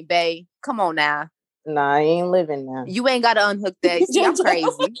game, babe. Come on now. Nah, I ain't living now. You ain't got to unhook that. See, I'm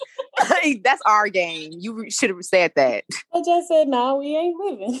crazy. That's our game. You should have said that. I just said, no, we ain't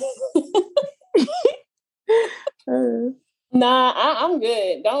living. Nah, I'm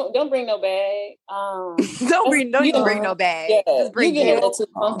good. Don't bring no bag. Don't bring no bag. Yeah, just bring you.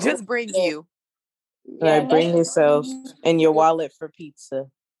 Just bring you. Right, bring yourself and your wallet for pizza.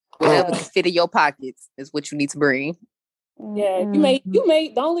 Whatever can fit in your pockets is what you need to bring. Yeah, you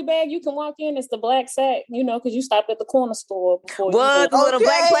made the only bag you can walk in is the black sack, because you stopped at the corner store before. What? The little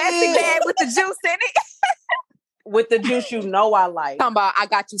black plastic bag with the juice in it? With the juice I like. Talking about, I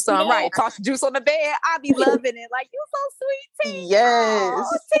got you some, right? Toss the juice on the bed. I be loving it. Like, you so sweet, Tinka. Yes.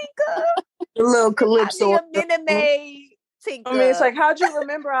 Oh, Tinka. The little calypso. I be a Minute Maid, Tinka. I mean, it's like, how'd you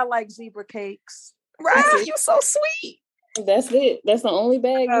remember I like zebra cakes? Right? You so sweet. That's it. That's the only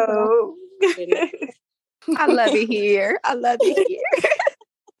bag you can I love it here. I love it here.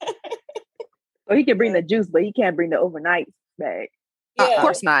 Or he can bring the juice, but he can't bring the overnight bag. Yeah. Of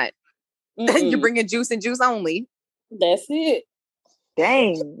course not. You're bringing juice and juice only. That's it.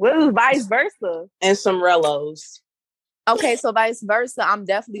 Dang. Well, vice versa. And some Rellos. Okay, so vice versa, I'm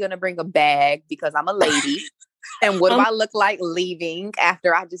definitely going to bring a bag because I'm a lady. And what do I look like leaving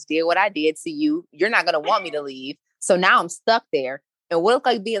after I just did what I did to you? You're not going to want me to leave. So now I'm stuck there. And what look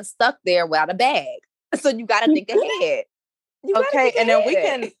like being stuck there without a bag? So you got to think ahead. Okay, and then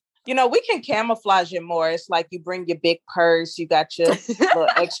we can camouflage it more. It's like you bring your big purse, you got your little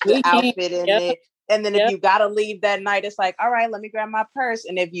extra outfit in it. And then if you got to leave that night, it's like, all right, let me grab my purse.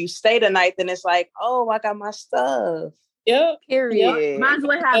 And if you stay the night, then it's like, oh, I got my stuff. Yep. Period. Might as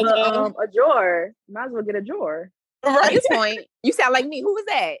well have a drawer. Might as well get a drawer. Right. At this point, you sound like me. Who was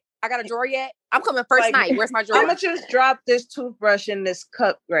that? I got a drawer yet? I'm coming first night. Where's my drawer? I'm gonna just drop this toothbrush in this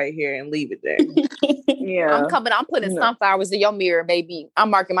cup right here and leave it there. Yeah. I'm coming. I'm putting sunflowers in your mirror, baby.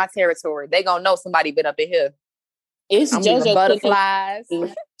 I'm marking my territory. They gonna know somebody been up in here. It's I'm JoJo butterflies.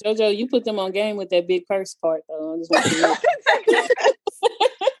 JoJo, you put them on game with that big purse part, though. I just want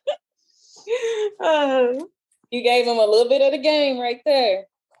to you gave him a little bit of the game right there.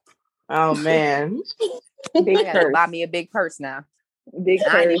 Oh man. Big purse. Buy me a big purse now. Big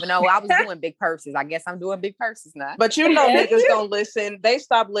purse. I didn't even know I was doing big purses. I guess I'm doing big purses now. But you know niggas don't listen. They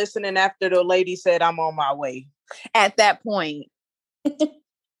stopped listening after the lady said I'm on my way. At that point,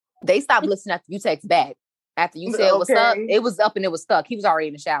 they stopped listening after you text back. After you said what's up, it was up and it was stuck. He was already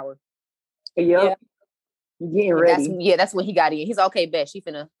in the shower. Yep. Yeah. Getting ready. That's when he got in. He's okay, bet. She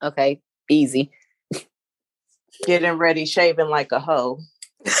finna, okay, easy. Getting ready, shaving like a hoe.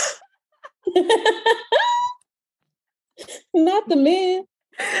 Not the men.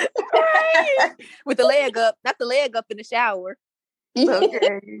 Right. With the leg up. Not the leg up in the shower.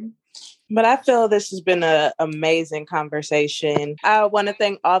 Okay. But I feel this has been an amazing conversation. I want to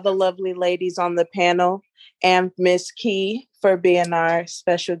thank all the lovely ladies on the panel and Miss Key for being our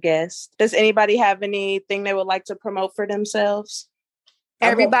special guest. Does anybody have anything they would like to promote for themselves?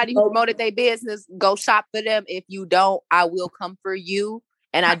 Everybody who promoted their business, go shop for them. If you don't, I will come for you.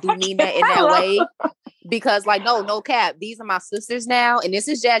 And I do mean that in that way. Because no cap. These are my sisters now. And this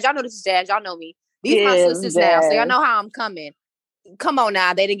is Jazz. Y'all know this is Jazz. Y'all know me. These are my sisters now. So y'all know how I'm coming. Come on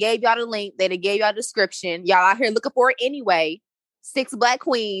now. They done gave y'all the link. They done gave y'all the description. Y'all out here looking for it anyway. 6 Black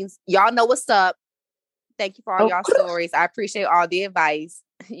queens. Y'all know what's up. Thank you for all y'all stories. I appreciate all the advice.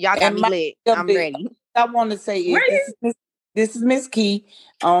 Y'all got me lit. I'm ready. I want to say this is Miss Key.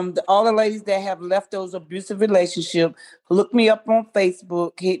 All the ladies that have left those abusive relationship, look me up on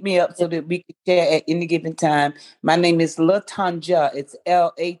Facebook. Hit me up so that we can share at any given time. My name is Latanja. It's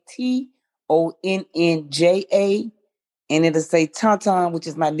LATONNJA. And it'll say Tonton, which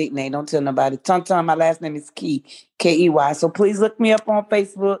is my nickname. Don't tell nobody. Tonton, my last name is Key, Key. So please look me up on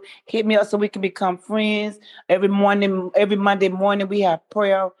Facebook. Hit me up so we can become friends. Every Monday morning, we have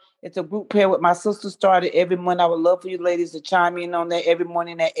prayer. It's a group prayer with my sister started every month. I would love for you ladies to chime in on that every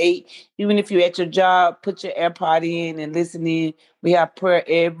morning at 8. Even if you're at your job, put your AirPod in and listen in. We have prayer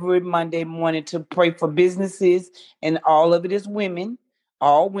every Monday morning to pray for businesses, and all of it is women.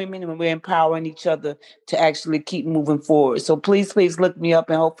 All women, and we're empowering each other to actually keep moving forward. So please look me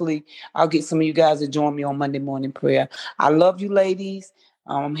up, and hopefully I'll get some of you guys to join me on Monday morning prayer. I love you ladies.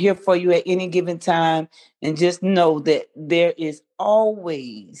 I'm here for you at any given time. And just know that there is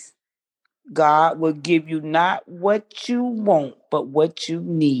always, God will give you not what you want, but what you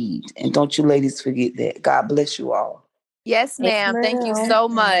need. And don't you ladies forget that. God bless you all. Yes, ma'am. Thank you so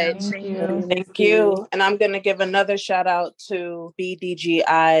much. Thank you. And I'm going to give another shout out to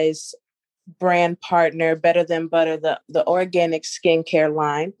BDGI's brand partner, Better Than Butter, the organic skincare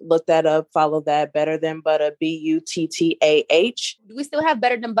line. Look that up. Follow that. Better Than Butter, BUTTAH. Do we still have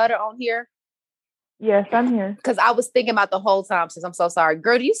Better Than Butter on here? Yes, I'm here. Because I was thinking about the whole time, sis. I'm so sorry.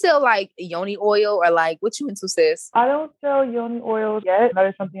 Girl, do you sell like yoni oil or like what you into, sis? I don't sell yoni oil yet. That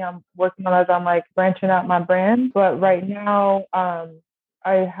is something I'm working on as I'm like branching out my brand. But right now,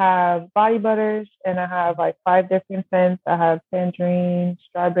 I have body butters and I have like 5 different scents. I have tangerine,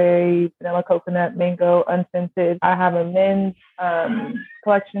 strawberry, vanilla coconut, mango, unscented. I have a men's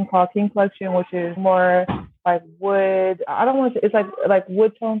collection called King Collection, which is more like wood. I don't want to, it's like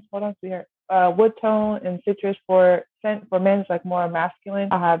wood tones. Hold on, sweetheart. Wood tone and citrus for scent for men is like more masculine.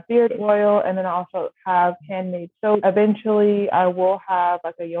 I have beard oil, and then I also have handmade soap. Eventually, I will have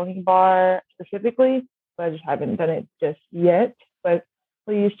like a yoni bar specifically, but I just haven't done it just yet. But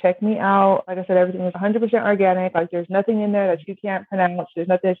please check me out. Like I said, everything is 100% organic. Like there's nothing in there that you can't pronounce. There's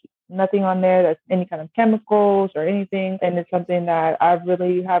nothing on there that's any kind of chemicals or anything. And it's something that I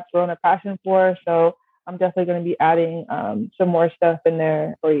really have grown a passion for. So I'm definitely going to be adding some more stuff in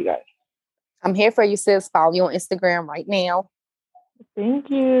there for you guys. I'm here for you, sis. Follow you on Instagram right now. Thank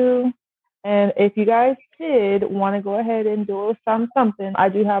you. And if you guys did want to go ahead and do a little something, I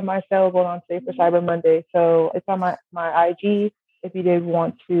do have my sale going on today for Cyber Monday. So it's on my IG if you did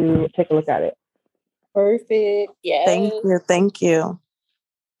want to take a look at it. Perfect. Yeah. Thank you.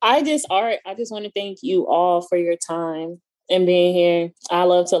 I just want to thank you all for your time and being here. I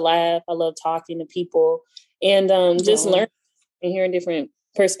love to laugh. I love talking to people and just learning and hearing different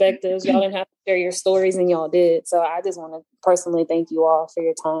perspectives. Y'all didn't have to share your stories and y'all did. So I just want to personally thank you all for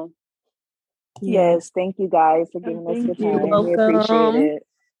your time. Yes, thank you guys for giving us your time. We appreciate it.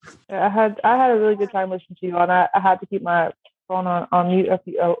 I had a really good time listening to you, and I had to keep my phone on mute not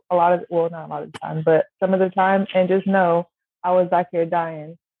a lot of the time, but some of the time, and just know I was back here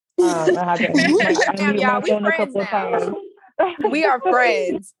dying. I had to unmute my phone a couple of times. We are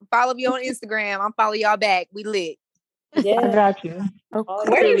friends. Follow me on Instagram. I'm follow y'all back. We lit. Yeah, I got you. Where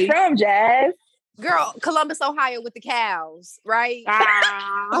are you from, Jazz? Girl, Columbus, Ohio, with the cows, right?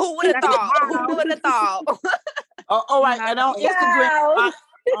 Who would have thought? All right. And on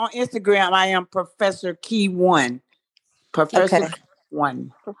Instagram, I am Professor Key One. Professor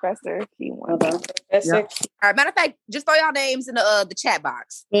One. Professor Key One. Professor. All right. Matter of fact, just throw y'all names in the chat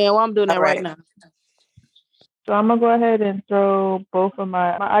box. Yeah, well, I'm doing that right now. So I'm gonna go ahead and throw both of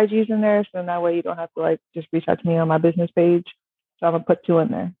my IGs in there, so that way you don't have to just reach out to me on my business page. So I'm gonna put 2 in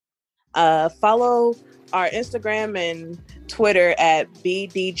there. Follow our Instagram and Twitter at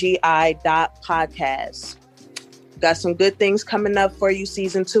bdgi.podcast. Got some good things coming up for you.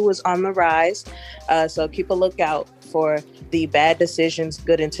 Season 2 is on the rise. So keep a lookout for the Bad Decisions,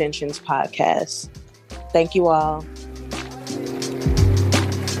 Good Intentions podcast. Thank you all.